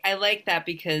 I like that,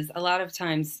 because a lot of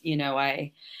times,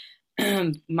 the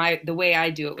way I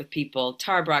do it with people,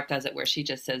 Tara Brach does it where she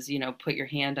just says, put your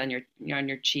hand on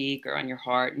your cheek or on your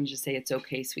heart and just say, it's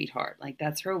okay, sweetheart. Like,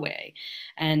 that's her way.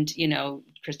 And,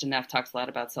 Kristen Neff talks a lot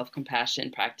about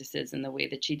self-compassion practices and the way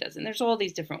that she does. And there's all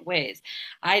these different ways.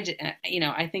 I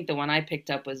think the one I picked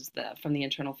up was from the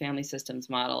internal family systems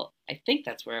model. I think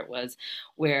that's where it was,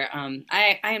 where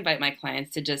I invite my clients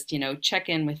to just, check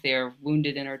in with their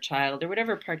wounded inner child or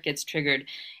whatever part gets triggered.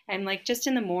 And like, just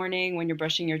in the morning when you're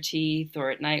brushing your teeth,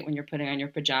 or at night when you're putting on your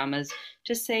pajamas,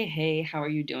 just say, hey, how are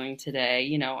you doing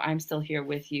today? I'm still here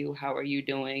with you. How are you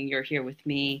doing? You're here with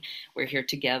me. We're here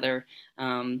together.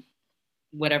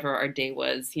 whatever our day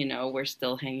was, we're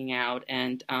still hanging out,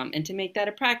 and to make that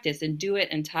a practice and do it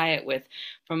and tie it with,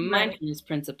 from Right. mindfulness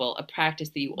principle, a practice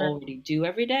that you Right. already do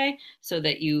every day, so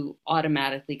that you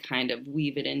automatically kind of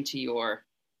weave it into your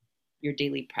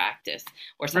daily practice.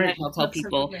 Or sometimes I'll tell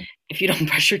people, Absolutely. if you don't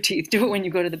brush your teeth, do it when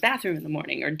you go to the bathroom in the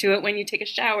morning, or do it when you take a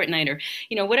shower at night, or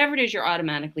whatever it is you're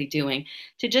automatically doing,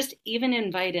 to just even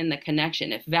invite in the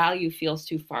connection. If value feels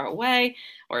too far away,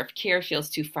 or if care feels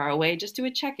too far away, just do a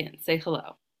check-in, say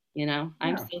hello.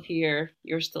 I'm still here,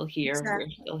 you're still here, Exactly.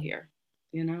 we're still here.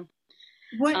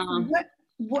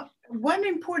 One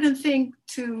important thing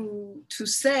to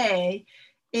say,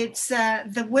 it's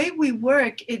the way we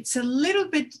work, it's a little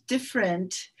bit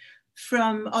different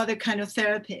from other kind of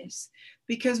therapies,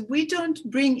 because we don't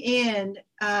bring in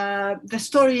the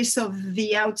stories of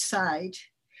the outside.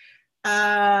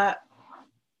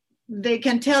 They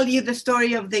can tell you the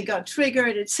story of they got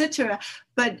triggered, etc.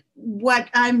 But what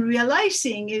I'm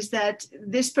realizing is that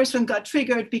this person got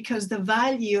triggered because the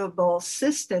value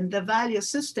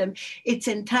system, it's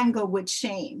entangled with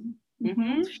shame.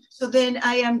 Mm-hmm. So then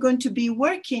I am going to be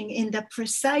working in the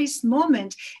precise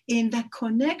moment, in the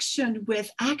connection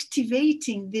with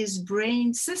activating this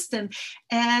brain system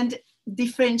and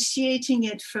differentiating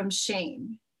it from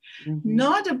shame. Mm-hmm.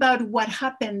 Not about what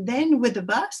happened then with the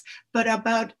bus, but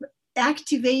about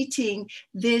activating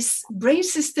this brain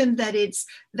system that it's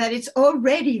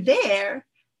already there,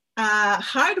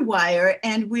 hardwire,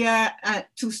 and we are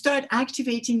to start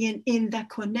activating in the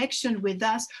connection with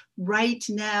us right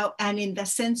now, and in the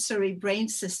sensory brain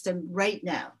system right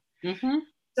now. Mm-hmm.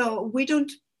 So we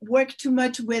don't work too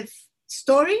much with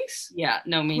stories. Yeah,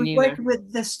 no, me we neither. Work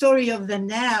with the story of the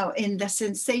now, in the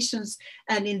sensations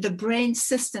and in the brain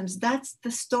systems. That's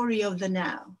the story of the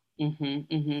now.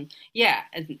 Mm-hmm, mm-hmm. Yeah,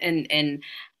 and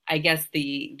I guess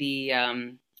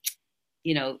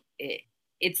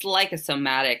it's like a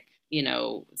somatic,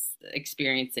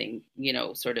 experiencing,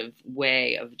 sort of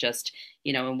way of just,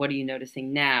 and what are you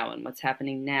noticing now, and what's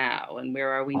happening now, and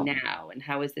where are we now, and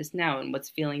how is this now, and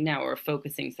what's feeling now, or a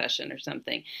focusing session or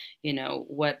something,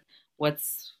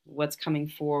 what's coming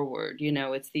forward,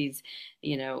 it's these,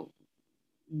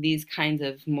 these kinds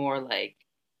of more like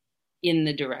in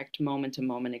the direct moment to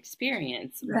moment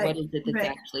experience. Right. What is it that's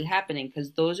actually happening?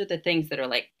 Because those are the things that are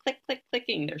like click, click,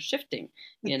 clicking, they're shifting,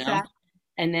 exactly.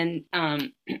 And then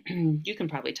you can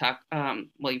probably talk,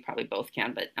 well, you probably both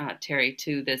can, but Terry,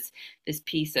 too, this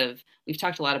piece of, we've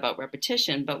talked a lot about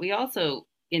repetition, but we also,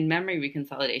 in memory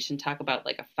reconsolidation, talk about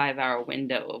like a 5-hour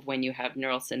window of when you have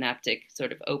neural synaptic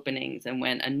sort of openings, and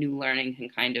when a new learning can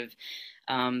kind of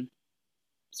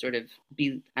sort of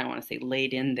be, I don't want to say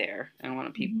laid in there. I don't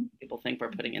want people think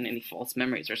we're putting in any false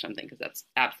memories or something, because that's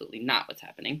absolutely not what's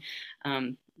happening.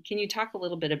 Can you talk a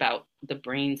little bit about the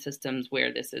brain systems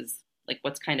where this is, like,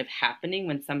 what's kind of happening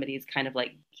when somebody's kind of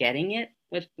like getting it,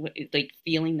 with like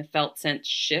feeling the felt sense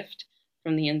shift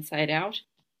from the inside out?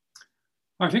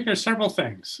 I think there's several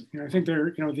things. I think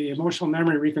the emotional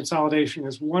memory reconsolidation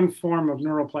is one form of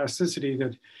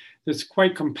neuroplasticity that's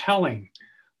quite compelling,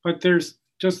 but there's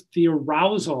just the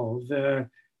arousal, the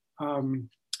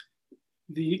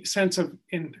sense of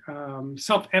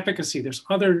self-efficacy. There's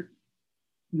other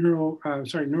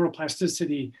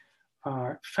neuroplasticity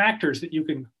factors that you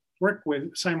can work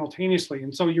with simultaneously.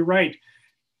 And so you're right,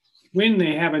 when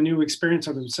they have a new experience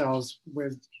of themselves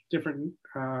with different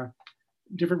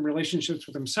relationships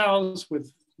with themselves,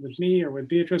 with me or with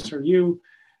Beatrice or you,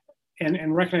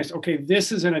 and recognize, okay,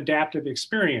 this is an adaptive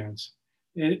experience.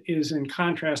 It is in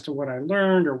contrast to what I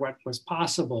learned or what was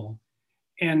possible.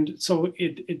 And so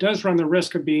it does run the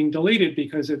risk of being deleted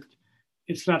because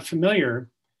it's not familiar.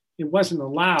 It wasn't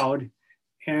allowed.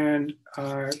 And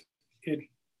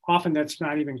often that's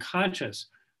not even conscious.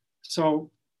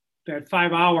 So that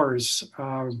 5 hours,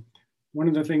 one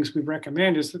of the things we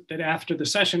recommend is that after the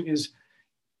session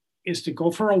is to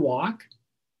go for a walk,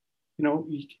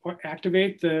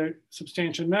 activate the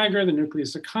substantia nigra, the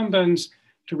nucleus accumbens,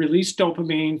 to release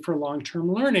dopamine for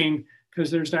long-term learning, because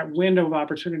there's that window of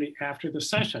opportunity after the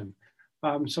session.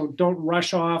 So don't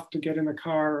rush off to get in the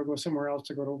car or go somewhere else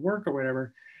to go to work or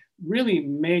whatever. Really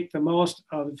make the most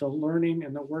of the learning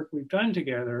and the work we've done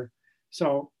together.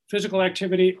 So physical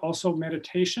activity, also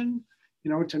meditation,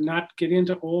 to not get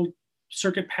into old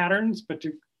circuit patterns, but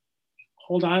to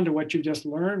hold on to what you just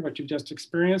learned, what you've just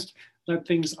experienced, let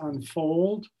things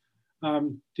unfold,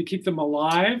 to keep them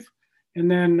alive. And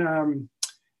then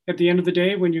at the end of the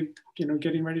day, when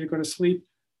getting ready to go to sleep,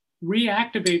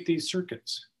 reactivate these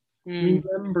circuits,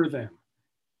 remember them,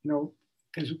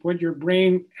 because what your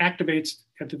brain activates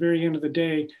at the very end of the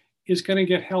day is going to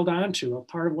get held on to. A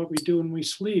part of what we do when we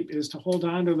sleep is to hold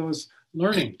on to those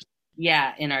learnings.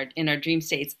 Yeah, in our dream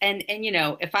states. And you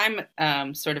know, if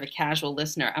I'm sort of a casual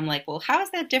listener, I'm like, well, how is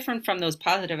that different from those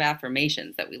positive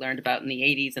affirmations that we learned about in the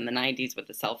 80s and the 90s with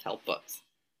the self-help books?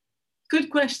 Good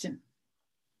question.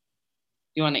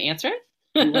 You want to answer it?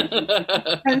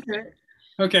 Answer it.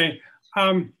 Okay.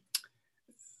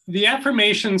 The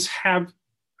affirmations have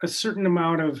a certain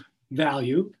amount of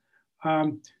value,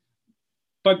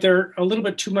 but they're a little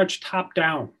bit too much top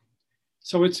down.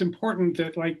 So it's important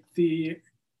that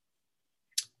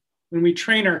when we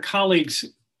train our colleagues,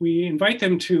 we invite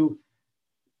them to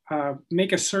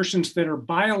make assertions that are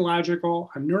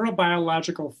biological, a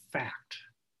neurobiological fact.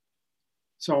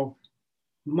 So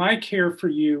my care for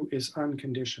you is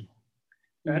unconditional.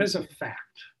 That is a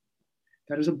fact.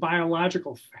 That is a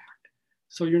biological fact.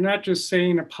 So you're not just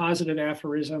saying a positive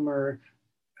aphorism or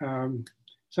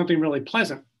something really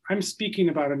pleasant. I'm speaking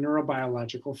about a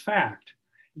neurobiological fact.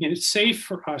 And it's safe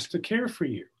for us to care for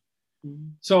you.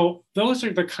 So those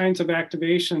are the kinds of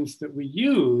activations that we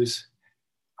use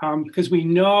because we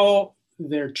know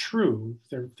they're true,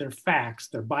 they're facts,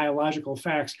 they're biological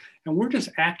facts, and we're just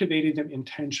activating them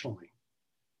intentionally.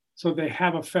 So they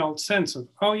have a felt sense of,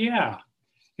 oh yeah.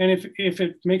 And if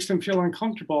it makes them feel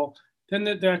uncomfortable, then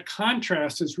that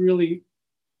contrast is really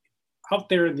out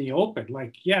there in the open.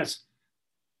 Like, yes,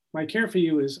 my care for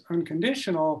you is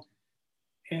unconditional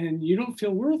and you don't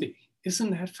feel worthy.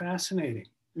 Isn't that fascinating?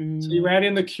 So you add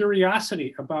in the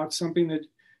curiosity about something that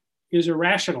is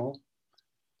irrational,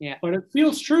 but it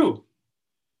feels true.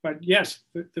 But yes,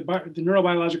 the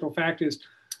neurobiological fact is,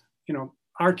 you know,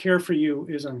 our care for you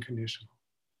is unconditional.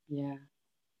 Yeah.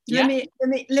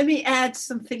 Let me add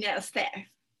something else there.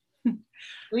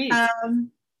 Please.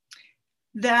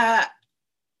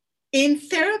 In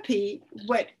therapy,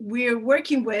 what we're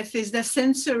working with is the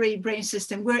sensory brain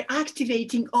system. We're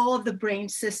activating all the brain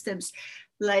systems,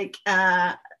 like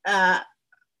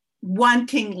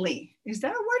wantingly. Is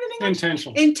that a word in English?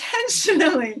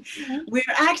 Intentionally. We're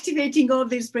activating all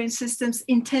these brain systems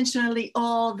intentionally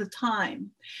all the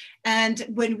time. And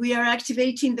when we are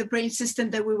activating the brain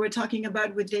system that we were talking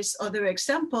about with this other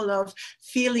example of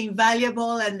feeling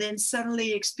valuable and then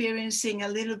suddenly experiencing a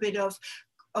little bit of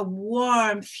a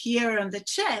warmth here on the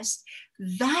chest,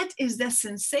 that is the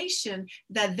sensation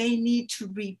that they need to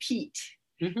repeat.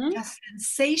 The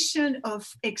sensation of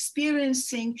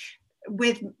experiencing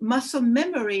with muscle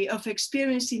memory of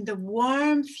experiencing the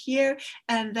warmth here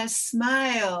and the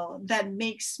smile that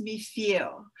makes me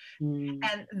feel.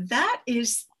 And that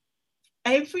is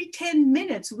every 10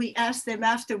 minutes, we ask them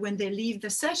after when they leave the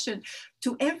session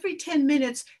to every 10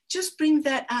 minutes, just bring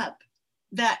that up.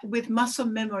 That with muscle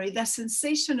memory, that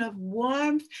sensation of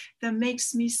warmth that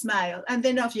makes me smile, and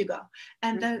then off you go.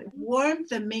 And that warmth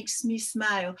that makes me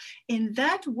smile. In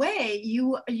that way,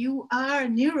 you are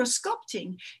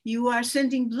neurosculpting. You are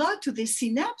sending blood to the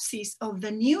synapses of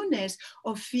the newness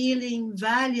of feeling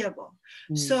valuable.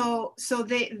 So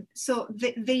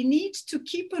they need to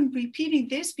keep on repeating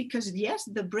this because yes,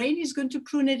 the brain is going to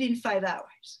prune it in 5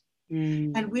 hours,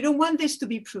 and we don't want this to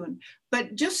be pruned.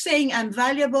 But just saying I'm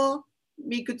valuable.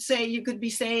 You could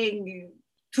be saying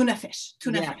tuna fish.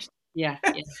 Yeah.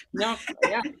 No,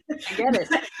 yeah, I get it.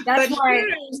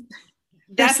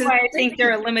 That's why I think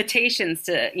there are limitations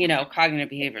to, you know, cognitive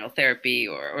behavioral therapy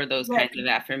or those kinds of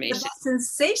affirmations. The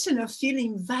sensation of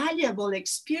feeling valuable,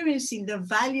 experiencing the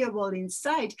valuable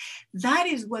inside, that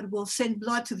is what will send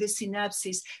blood to the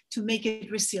synapses to make it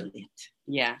resilient.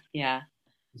 Yeah.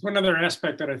 One other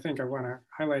aspect that I think I want to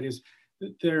highlight is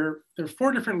there are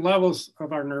 4 different levels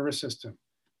of our nervous system.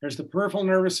 There's the peripheral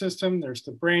nervous system, there's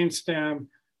the brain stem,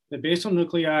 the basal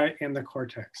nuclei, and the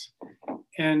cortex.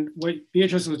 And what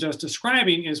Beatrice was just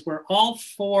describing is where all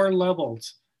 4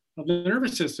 levels of the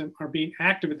nervous system are being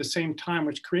active at the same time,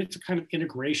 which creates a kind of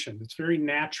integration that's very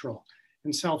natural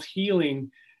and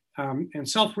self-healing and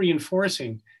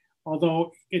self-reinforcing,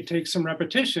 although it takes some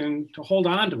repetition to hold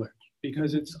on to it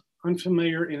because it's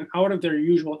unfamiliar and out of their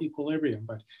usual equilibrium.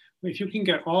 But if you can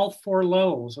get all 4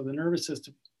 levels of the nervous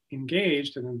system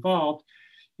engaged and involved,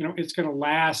 you know, it's going to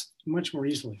last much more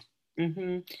easily.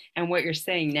 And what you're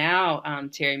saying now,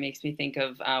 Terry, makes me think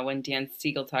of when Dan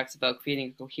Siegel talks about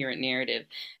creating a coherent narrative,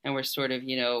 and we're sort of,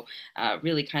 you know,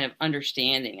 really kind of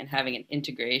understanding and having an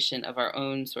integration of our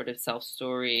own sort of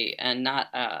self-story and not,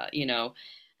 you know,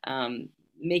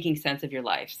 making sense of your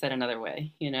life, said another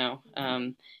way, you know.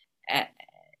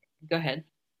 Go ahead.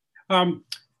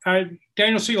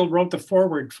 Daniel Siegel wrote the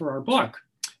foreword for our book,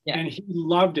 and he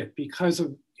loved it because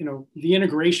of, you know, the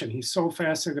integration. He's so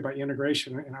fascinated by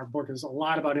integration, and our book is a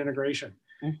lot about integration.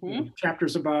 You know,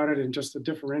 chapters about it and just the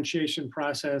differentiation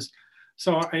process.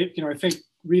 So I think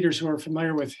readers who are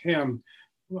familiar with him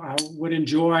would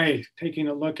enjoy taking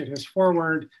a look at his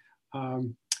foreword.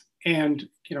 And,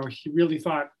 he really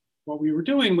thought what we were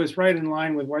doing was right in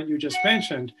line with what you just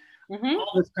mentioned.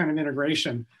 All this kind of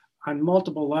integration on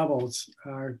multiple levels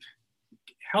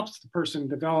helps the person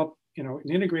develop, an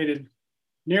integrated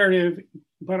narrative.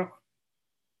 But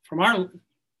from our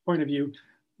point of view,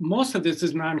 most of this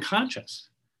is non-conscious.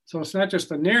 So it's not just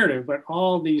the narrative, but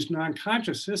all these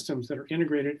non-conscious systems that are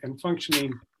integrated and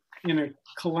functioning in a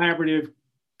collaborative,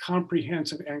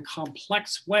 comprehensive, and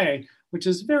complex way, which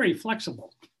is very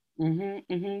flexible.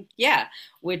 Yeah,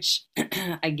 which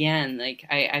again, like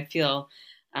I feel,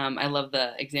 I love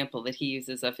the example that he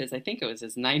uses of his, I think it was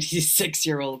his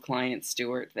 96-year-old client,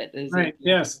 Stuart, that is right.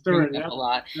 Yes, Stuart, a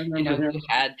lot. Who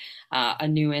had a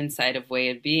new insight of way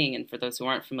of being. And for those who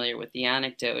aren't familiar with the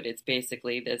anecdote, it's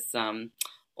basically this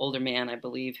older man, I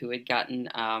believe, who had gotten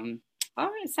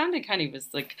it sounded kind of was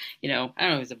like, I don't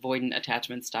know, it was avoidant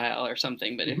attachment style or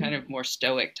something, but a kind of more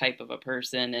stoic type of a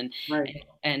person,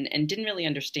 and didn't really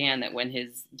understand that when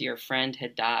his dear friend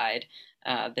had died,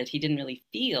 that he didn't really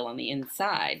feel on the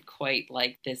inside quite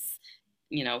like this,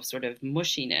 sort of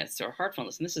mushiness or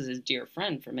heartfulness. And this is his dear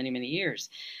friend for many, many years.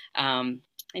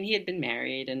 And he had been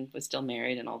married and was still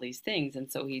married and all these things.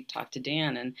 And so he talked to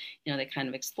Dan, and, they kind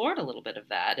of explored a little bit of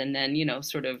that. And then,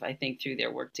 sort of, I think through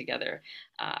their work together,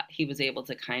 he was able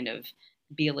to kind of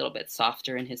be a little bit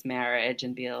softer in his marriage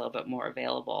and be a little bit more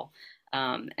available.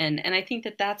 And I think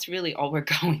that that's really all we're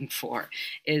going for,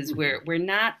 is we're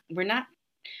not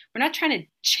trying to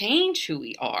change who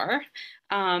we are.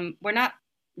 We're not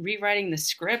rewriting the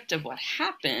script of what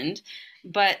happened,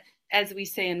 but as we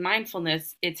say in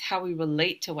mindfulness, it's how we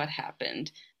relate to what happened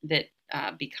that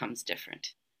becomes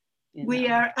different. We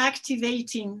are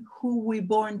activating who we're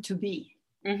born to be.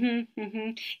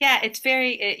 Yeah, it's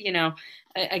very,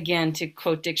 again, to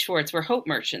quote Dick Schwartz, we're hope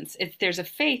merchants. There's a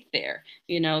faith there.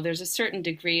 There's a certain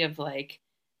degree of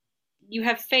you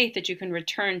have faith that you can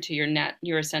return to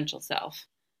your essential self.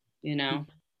 To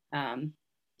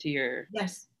your,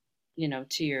 yes,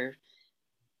 to your.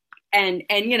 And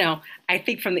I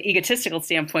think from the egotistical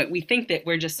standpoint, we think that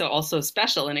we're just also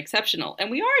special and exceptional. And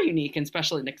we are unique and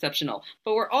special and exceptional.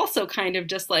 But we're also kind of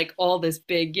just like all this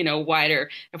big, wider,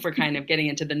 if we're kind of getting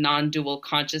into the non-dual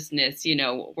consciousness,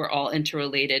 we're all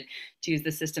interrelated, to use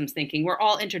the systems thinking. We're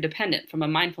all interdependent from a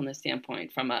mindfulness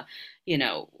standpoint, from a,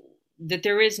 that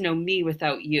there is no me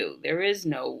without you. There is,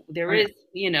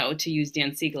 to use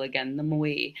Dan Siegel again, the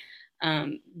moi.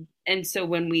 And so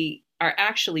when we are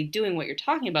actually doing what you're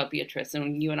talking about, Beatrice,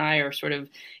 and you and I are sort of,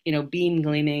 beam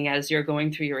gleaming as you're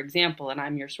going through your example, and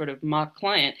I'm your sort of mock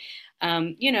client,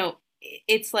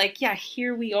 it's like, yeah,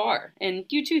 here we are. And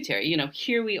you too, Terry,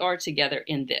 here we are together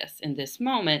in this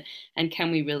moment. And can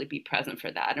we really be present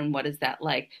for that? And what is that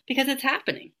like? Because it's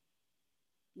happening.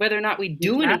 Whether or not we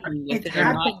do anything with it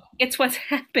or not, it's what's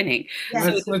happening.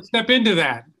 Yes. Let's step into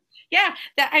that. Yeah,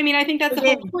 I think that's the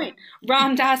whole point.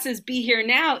 Ram Dass's Be Here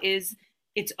Now is,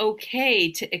 it's okay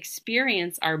to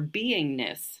experience our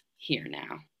beingness here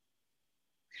now.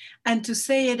 And to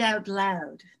say it out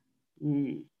loud.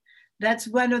 That's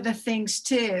one of the things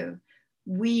too.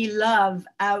 We love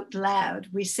out loud.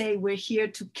 We say we're here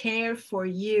to care for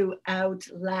you out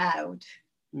loud.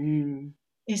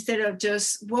 Instead of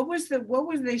just, what was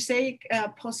they say,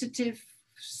 positive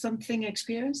something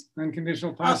experience?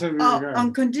 Unconditional positive regard.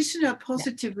 Unconditional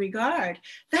positive regard.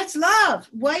 That's love.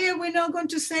 Why are we not going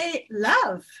to say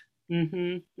love?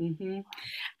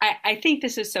 I think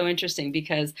this is so interesting,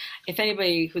 because if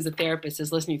anybody who's a therapist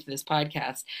is listening to this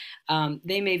podcast,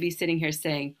 they may be sitting here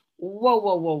saying,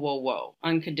 whoa,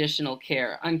 unconditional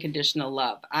care, unconditional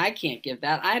love. I can't give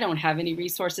that. I don't have any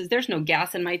resources. There's no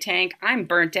gas in my tank. I'm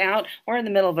burnt out. We're in the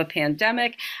middle of a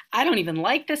pandemic. I don't even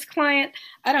like this client.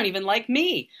 I don't even like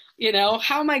me.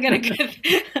 How am I going to get,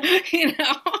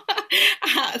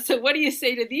 so what do you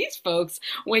say to these folks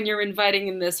when you're inviting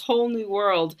in this whole new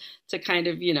world to kind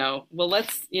of, well,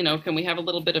 let's, can we have a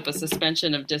little bit of a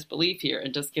suspension of disbelief here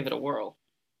and just give it a whirl?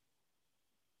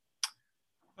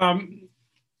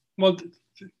 Well,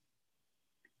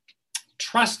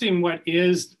 trusting what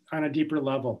is on a deeper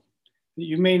level.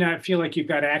 You may not feel like you've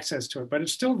got access to it, but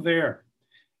it's still there.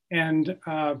 And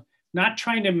not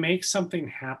trying to make something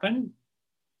happen,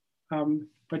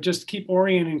 but just keep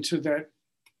orienting to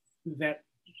that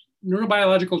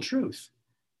neurobiological truth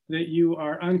that you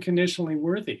are unconditionally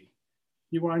worthy.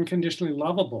 You are unconditionally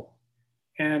lovable.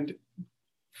 And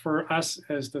for us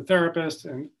as the therapist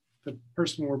and the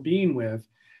person we're being with,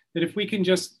 that if we can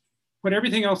just put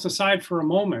everything else aside for a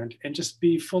moment and just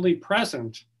be fully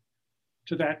present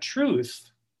to that truth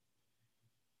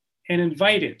and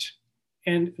invite it.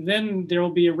 And then there will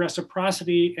be a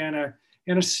reciprocity and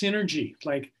and a synergy.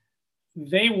 Like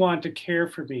they want to care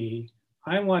for me,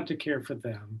 I want to care for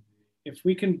them. If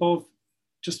we can both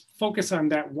just focus on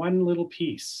that one little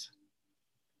piece,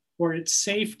 where it's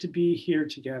safe to be here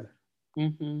together,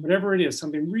 whatever it is,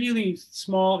 something really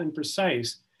small and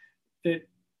precise, that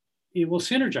it will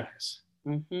synergize.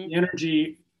 The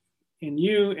energy in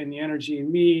you and the energy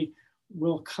in me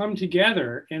will come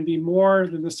together and be more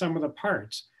than the sum of the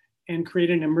parts and create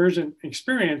an emergent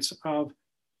experience of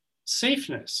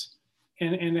safeness.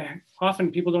 And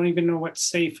often people don't even know what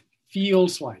safe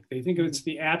feels like. They think it's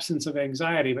the absence of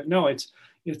anxiety, but no, it's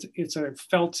a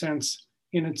felt sense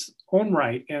in its own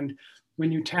right. And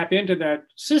when you tap into that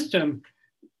system,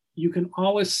 you can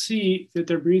always see that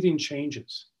their breathing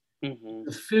changes. A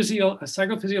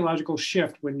psychophysiological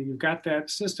shift when you've got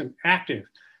that system active.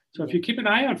 So if you keep an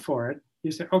eye out for it,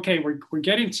 you say, okay, we're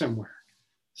getting somewhere.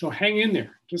 So hang in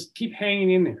there. Just keep hanging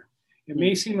in there. It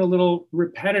may seem a little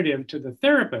repetitive to the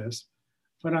therapist,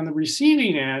 but on the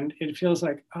receiving end, it feels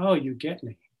like, oh, you get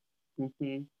me.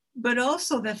 But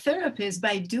also the therapist,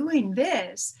 by doing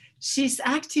this, she's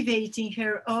activating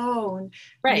her own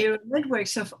neural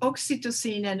networks of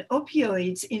oxytocin and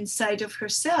opioids inside of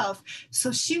herself.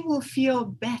 So she will feel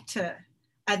better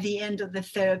at the end of the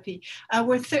therapy.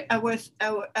 Our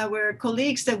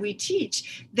colleagues that we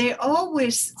teach, they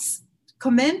always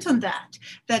comment on that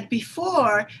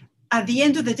before, at the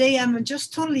end of the day, I'm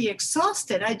just totally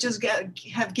exhausted. I just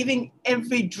have given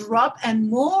every drop and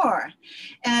more.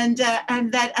 And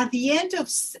that at the end of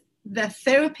the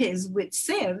therapies with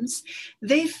Sims,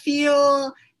 they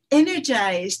feel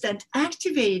energized and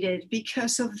activated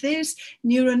because of these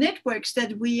neural networks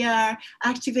that we are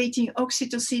activating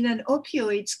oxytocin and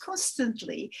opioids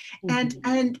constantly. And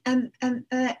at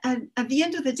the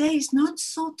end of the day, it's not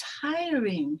so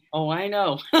tiring. Oh, I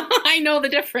know. I know the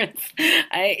difference.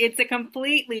 It's a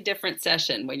completely different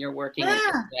session when you're working in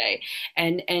this way.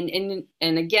 And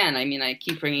again, I mean, I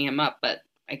keep bringing him up, but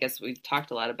I guess we've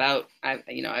talked a lot about,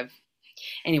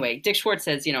 anyway, Dick Schwartz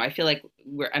says, I feel like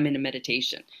I'm in a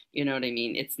meditation. You know what I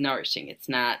mean? It's nourishing. It's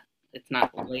not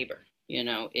labor. And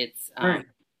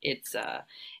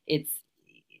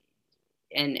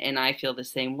I feel the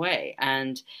same way.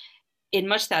 And in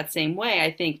much that same way,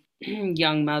 I think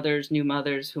young mothers, new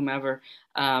mothers, whomever,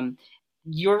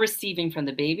 you're receiving from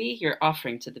the baby, you're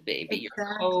offering to the baby. Exactly.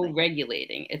 You're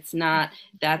co-regulating. It's not,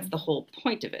 that's the whole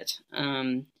point of it.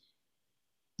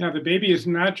 Now, the baby is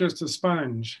not just a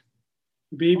sponge.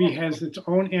 The baby has its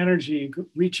own energy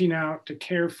reaching out to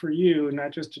care for you,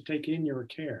 not just to take in your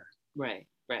care. Right.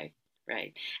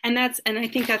 And I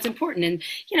think that's important. And,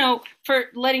 for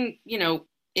letting,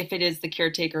 if it is the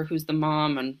caretaker who's the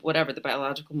mom and whatever, the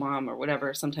biological mom or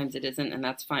whatever, sometimes it isn't, and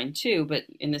that's fine too. But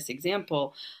in this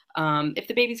example, if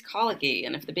the baby's colicky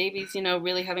and if the baby's,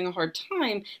 really having a hard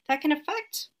time, that can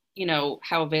affect,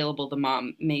 how available the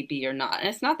mom may be or not. And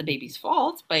it's not the baby's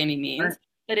fault by any means. Right.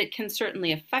 But it can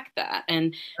certainly affect that.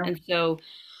 And so,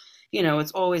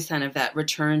 it's always kind of that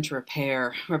return to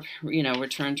repair,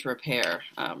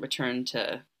 return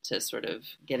to sort of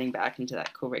getting back into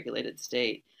that co-regulated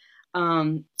state.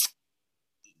 I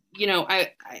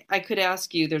could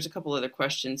ask you, there's a couple other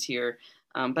questions here,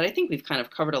 but I think we've kind of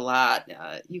covered a lot.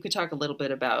 You could talk a little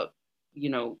bit about,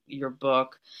 your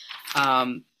book,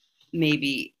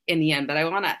 maybe in the end, but I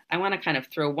want to kind of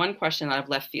throw one question out of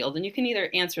left field, and you can either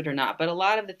answer it or not. But a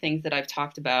lot of the things that I've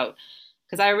talked about,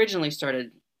 because I originally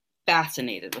started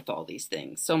fascinated with all these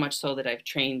things, so much so that I've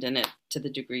trained in it to the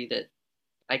degree that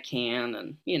I can,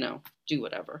 and do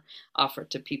whatever, offer it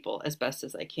to people as best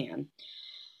as I can.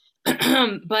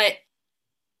 But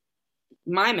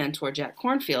my mentor, Jack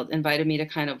Kornfield, invited me to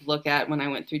kind of look at, when I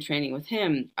went through training with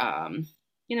him,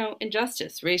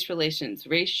 injustice, race relations,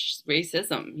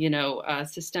 racism,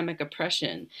 systemic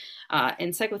oppression.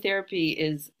 And psychotherapy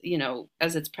is,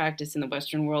 as it's practiced in the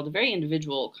Western world, a very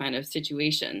individual kind of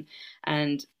situation.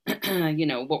 And,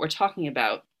 what we're talking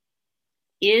about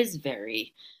is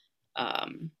very,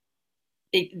 the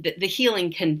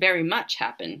healing can very much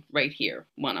happen right here,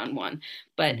 one-on-one.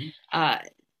 But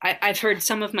I've heard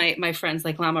some of my friends,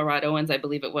 like Lama Rod Owens, I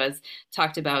believe it was,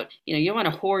 talked about, you don't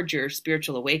want to hoard your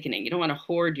spiritual awakening. You don't want to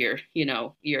hoard your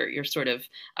sort of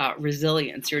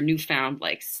resilience, your newfound,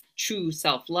 like, true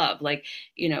self-love, like,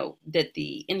 that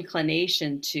the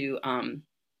inclination to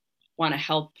want to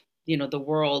help, the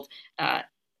world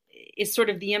is sort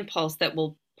of the impulse that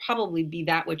will probably be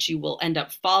that which you will end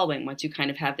up following once you kind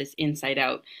of have this inside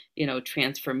out,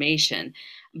 transformation.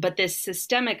 But this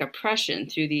systemic oppression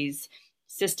through these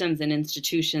systems and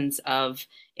institutions of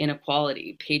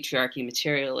inequality, patriarchy,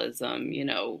 materialism,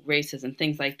 racism,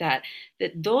 things like that,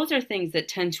 that those are things that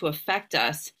tend to affect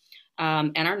us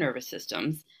and our nervous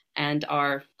systems and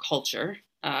our culture,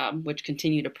 which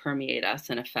continue to permeate us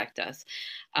and affect us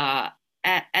at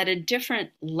a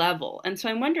different level. And so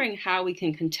I'm wondering how we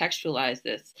can contextualize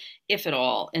this, if at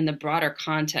all, in the broader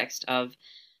context of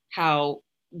how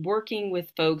working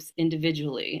with folks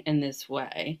individually in this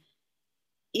way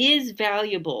is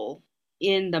valuable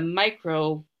in the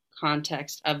micro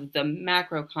context of the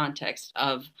macro context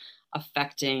of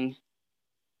affecting,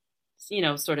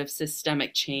 sort of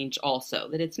systemic change also,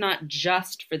 that it's not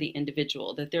just for the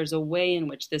individual, that there's a way in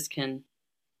which this can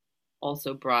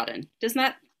also broaden. Does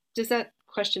that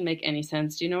question make any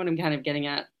sense? Do you know what I'm kind of getting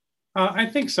at? I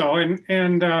think so.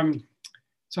 And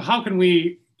so how can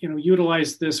we,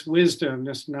 utilize this wisdom,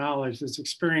 this knowledge, this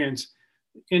experience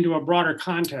into a broader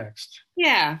context?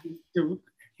 Yeah. To,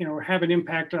 have an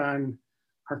impact on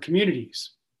our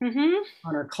communities, mm-hmm.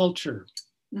 on our culture.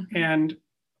 Mm-hmm. And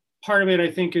part of it, I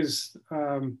think, is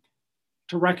to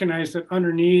recognize that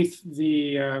underneath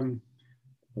the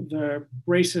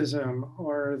racism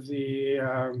or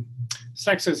the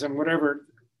sexism, whatever,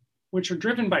 which are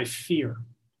driven by fear,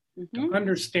 mm-hmm. to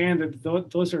understand that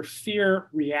those are fear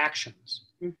reactions.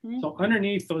 Mm-hmm. So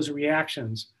underneath those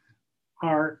reactions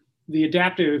are the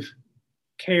adaptive,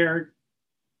 care,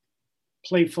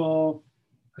 playful,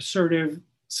 assertive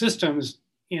systems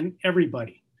in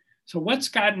everybody. So what's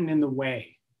gotten in the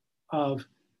way of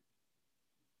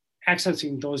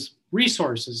accessing those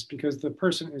resources, because the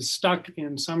person is stuck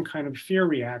in some kind of fear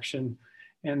reaction,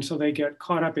 and so they get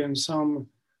caught up in some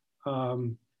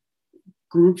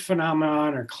group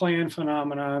phenomenon or clan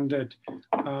phenomenon that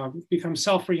becomes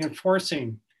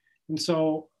self-reinforcing. And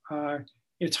so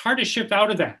it's hard to shift out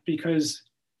of that, because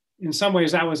in some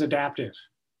ways that was adaptive.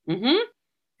 Mm-hmm.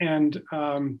 And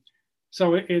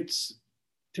so it's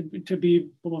to be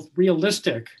both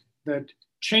realistic that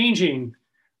changing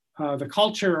the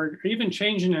culture, or even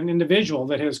changing an individual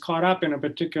that has caught up in a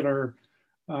particular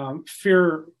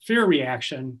fear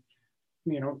reaction,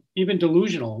 even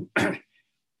delusional,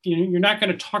 you're not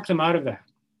going to talk them out of that.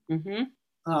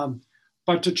 Mm-hmm.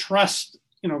 But to trust,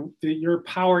 your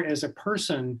power as a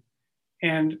person,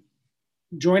 and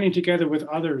joining together with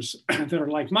others that are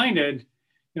like-minded,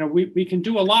 we can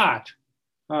do a lot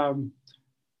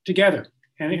together.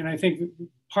 And I think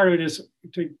part of it is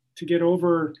to get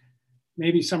over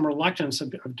maybe some reluctance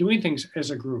of doing things as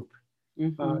a group,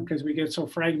 because we get so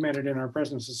fragmented in our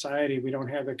present society. We don't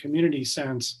have the community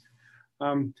sense,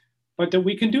 but that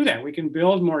we can do that. We can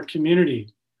build more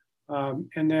community, and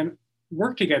then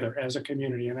work together as a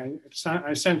community. And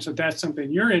I sense that that's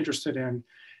something you're interested in,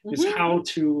 is how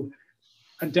to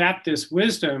adapt this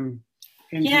wisdom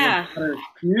into a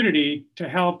community to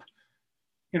help,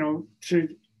 to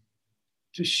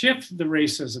shift the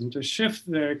racism, to shift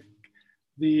the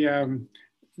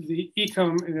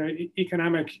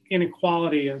economic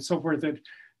inequality and so forth that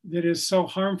is so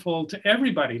harmful to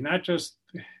everybody, not just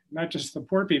the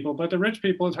poor people, but the rich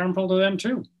people. Is harmful to them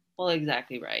too. Well,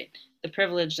 exactly right. The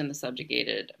privileged and the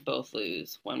subjugated both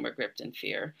lose when we're gripped in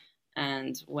fear.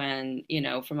 And when,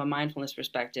 from a mindfulness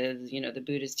perspective, the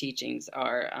Buddhist teachings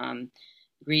are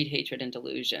greed, hatred, and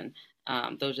delusion.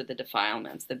 Those are the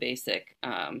defilements, the basic,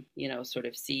 sort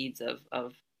of seeds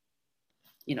of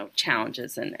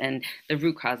challenges and the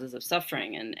root causes of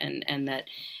suffering. And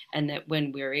that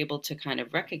when we're able to kind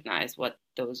of recognize what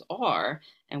those are,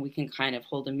 and we can kind of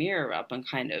hold a mirror up and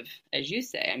kind of, as you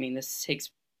say, this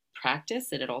takes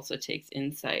practice, and it also takes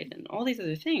insight and all these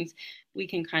other things, we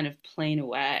can kind of plane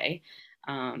away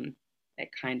at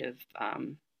kind of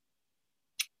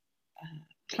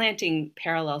planting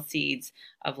parallel seeds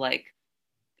of, like,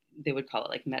 they would call it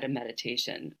like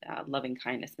meditation, loving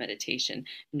kindness meditation,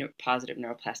 positive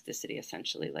neuroplasticity,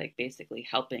 essentially, like basically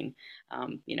helping,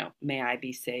 may I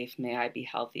be safe, may I be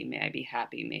healthy, may I be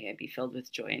happy, may I be filled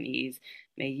with joy and ease,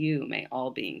 may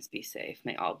all beings be safe,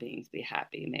 may all beings be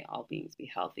happy, may all beings be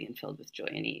healthy and filled with joy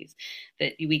and ease.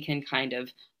 That we can kind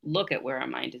of look at where our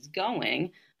mind is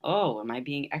going. Oh, am I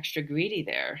being extra greedy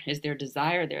there? Is there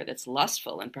desire there that's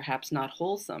lustful and perhaps not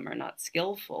wholesome or not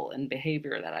skillful in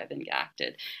behavior that I've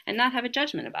enacted? And not have a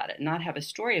judgment about it, not have a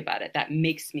story about it. That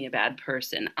makes me a bad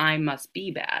person. I must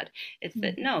be bad. It's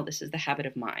that, no, this is the habit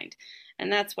of mind.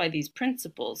 And that's why these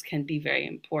principles can be very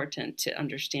important to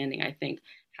understanding, I think,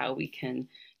 how we can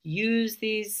use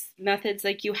these methods,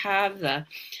 like you have the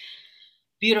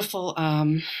beautiful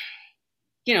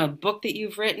book that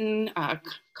you've written,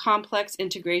 Complex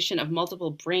Integration of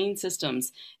Multiple Brain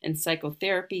Systems in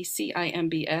Psychotherapy,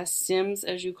 CIMBS,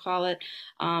 as you call it,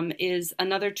 is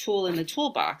another tool in the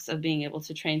toolbox of being able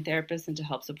to train therapists and to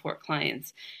help support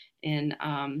clients in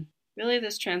really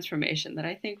this transformation that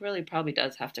I think really probably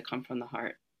does have to come from the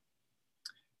heart.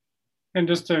 And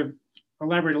just to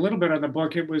elaborate a little bit on the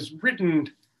book, it was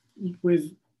written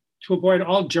to avoid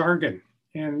all jargon.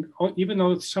 And even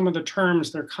though some of the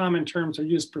terms, their common terms, are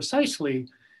used precisely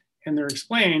and they're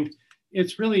explained,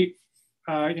 it's really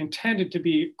intended to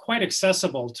be quite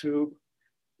accessible to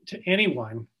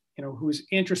anyone, who's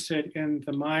interested in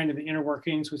the mind and the inner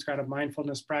workings, who's got a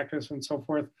mindfulness practice and so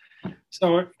forth.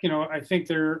 So, I think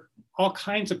there are all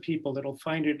kinds of people that'll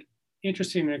find it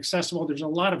interesting and accessible. There's a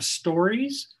lot of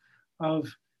stories of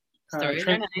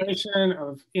transformation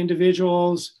of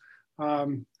individuals. I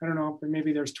don't know,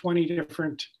 maybe there's 20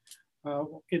 different,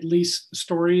 at least,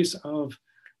 stories of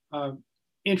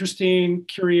interesting,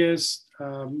 curious,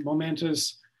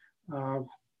 momentous,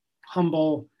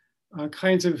 humble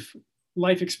kinds of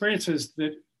life experiences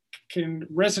that can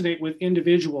resonate with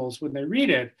individuals when they read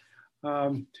it.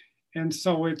 And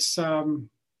so it's, I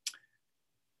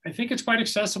think it's quite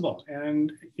accessible.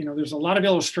 And, there's a lot of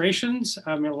illustrations.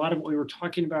 A lot of what we were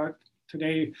talking about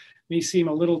today may seem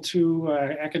a little too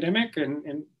academic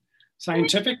and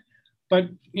scientific, but,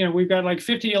 we've got like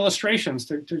 50 illustrations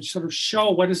to sort of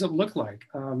show what does it look like.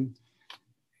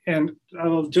 And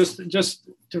I'll just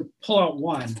to pull out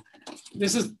one.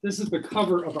 This is the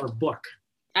cover of our book.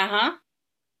 Uh-huh.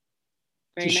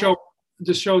 To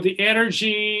show the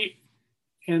energy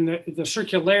and the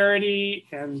circularity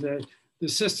and the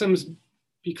systems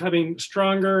becoming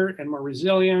stronger and more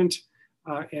resilient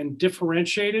and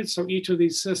differentiated. So each of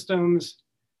these systems,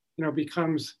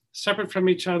 becomes separate from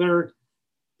each other,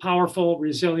 powerful,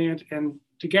 resilient, and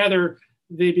together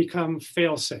they become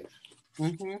fail-safe.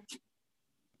 Mm-hmm.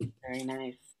 Very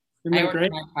nice. Isn't that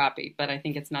great? My copy, but I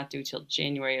think it's not due till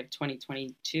January of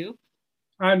 2022.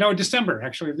 No, December,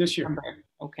 actually, this year. December.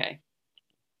 Okay.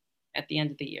 At the end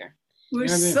of the year. We're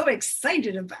so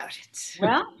excited about it.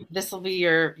 Well, this will be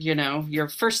your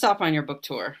first stop on your book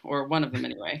tour, or one of them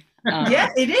anyway. Yeah,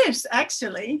 it is,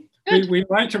 actually. We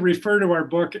like to refer to our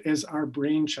book as our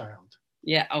brainchild.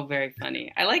 Yeah. Oh, very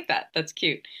funny. I like that. That's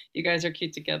cute. You guys are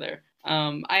cute together.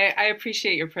 I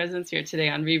appreciate your presence here today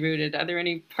on Rerooted. Are there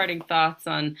any parting thoughts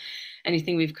on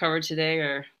anything we've covered today,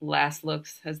 or last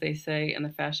looks, as they say in the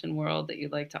fashion world, that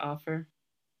you'd like to offer?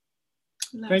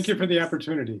 Thank you for the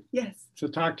opportunity. Yes. To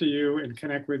talk to you and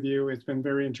connect with you. It's been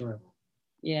very enjoyable.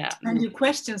 Yeah. And your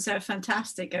questions are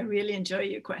fantastic. I really enjoy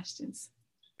your questions.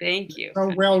 Thank you.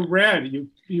 So well read.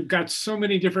 You've got so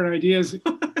many different ideas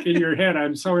in your head.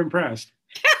 I'm so impressed.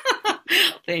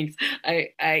 Thanks.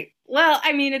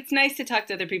 It's nice to talk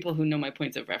to other people who know my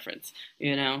points of reference.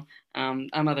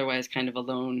 I'm otherwise kind of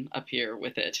alone up here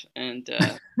with it, and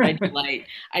I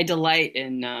delight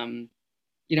in.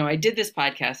 I did this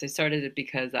podcast. I started it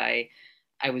because I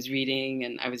was reading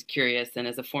and I was curious, and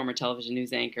as a former television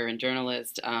news anchor and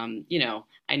journalist, I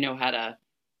know how to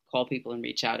call people and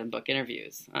reach out and book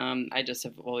interviews. I just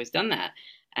have always done that,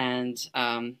 and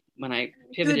when I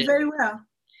pivoted, you did very well.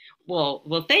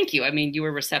 Well, thank you. You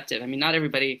were receptive. Not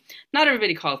everybody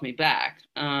calls me back,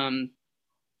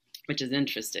 which is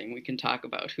interesting. We can talk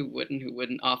about who would and who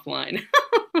wouldn't offline.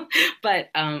 But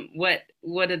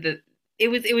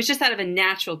it was just out of a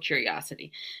natural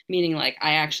curiosity, meaning like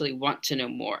I actually want to know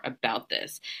more about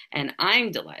this, and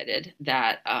I'm delighted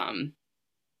that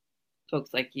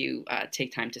folks like you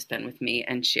take time to spend with me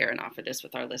and share and offer this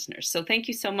with our listeners. So thank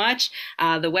you so much.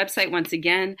 The website, once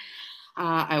again,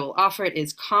 I will offer it,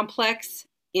 is Complex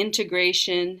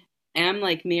Integration, M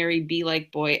like Mary, B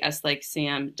like boy, S like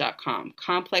Sam.com.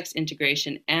 Complex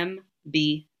Integration,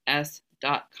 MBS.com.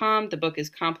 The book is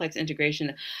Complex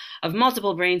Integration of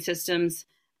Multiple Brain Systems.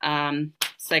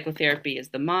 Psychotherapy is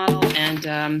the model.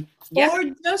 And or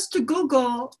just to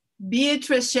Google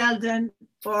Beatrice Sheldon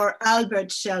or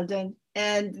Albert Sheldon,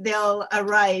 and they'll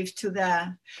arrive to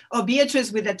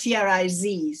Beatrice with a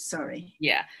TRIZ, sorry.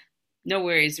 Yeah. No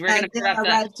worries. We're going to put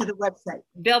up to the website.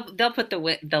 They'll put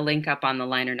the link up on the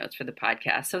liner notes for the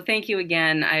podcast. So thank you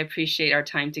again. I appreciate our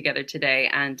time together today,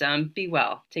 and be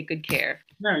well. Take good care.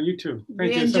 Yeah, you too.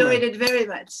 We enjoyed it very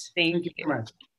much. Thank you so much.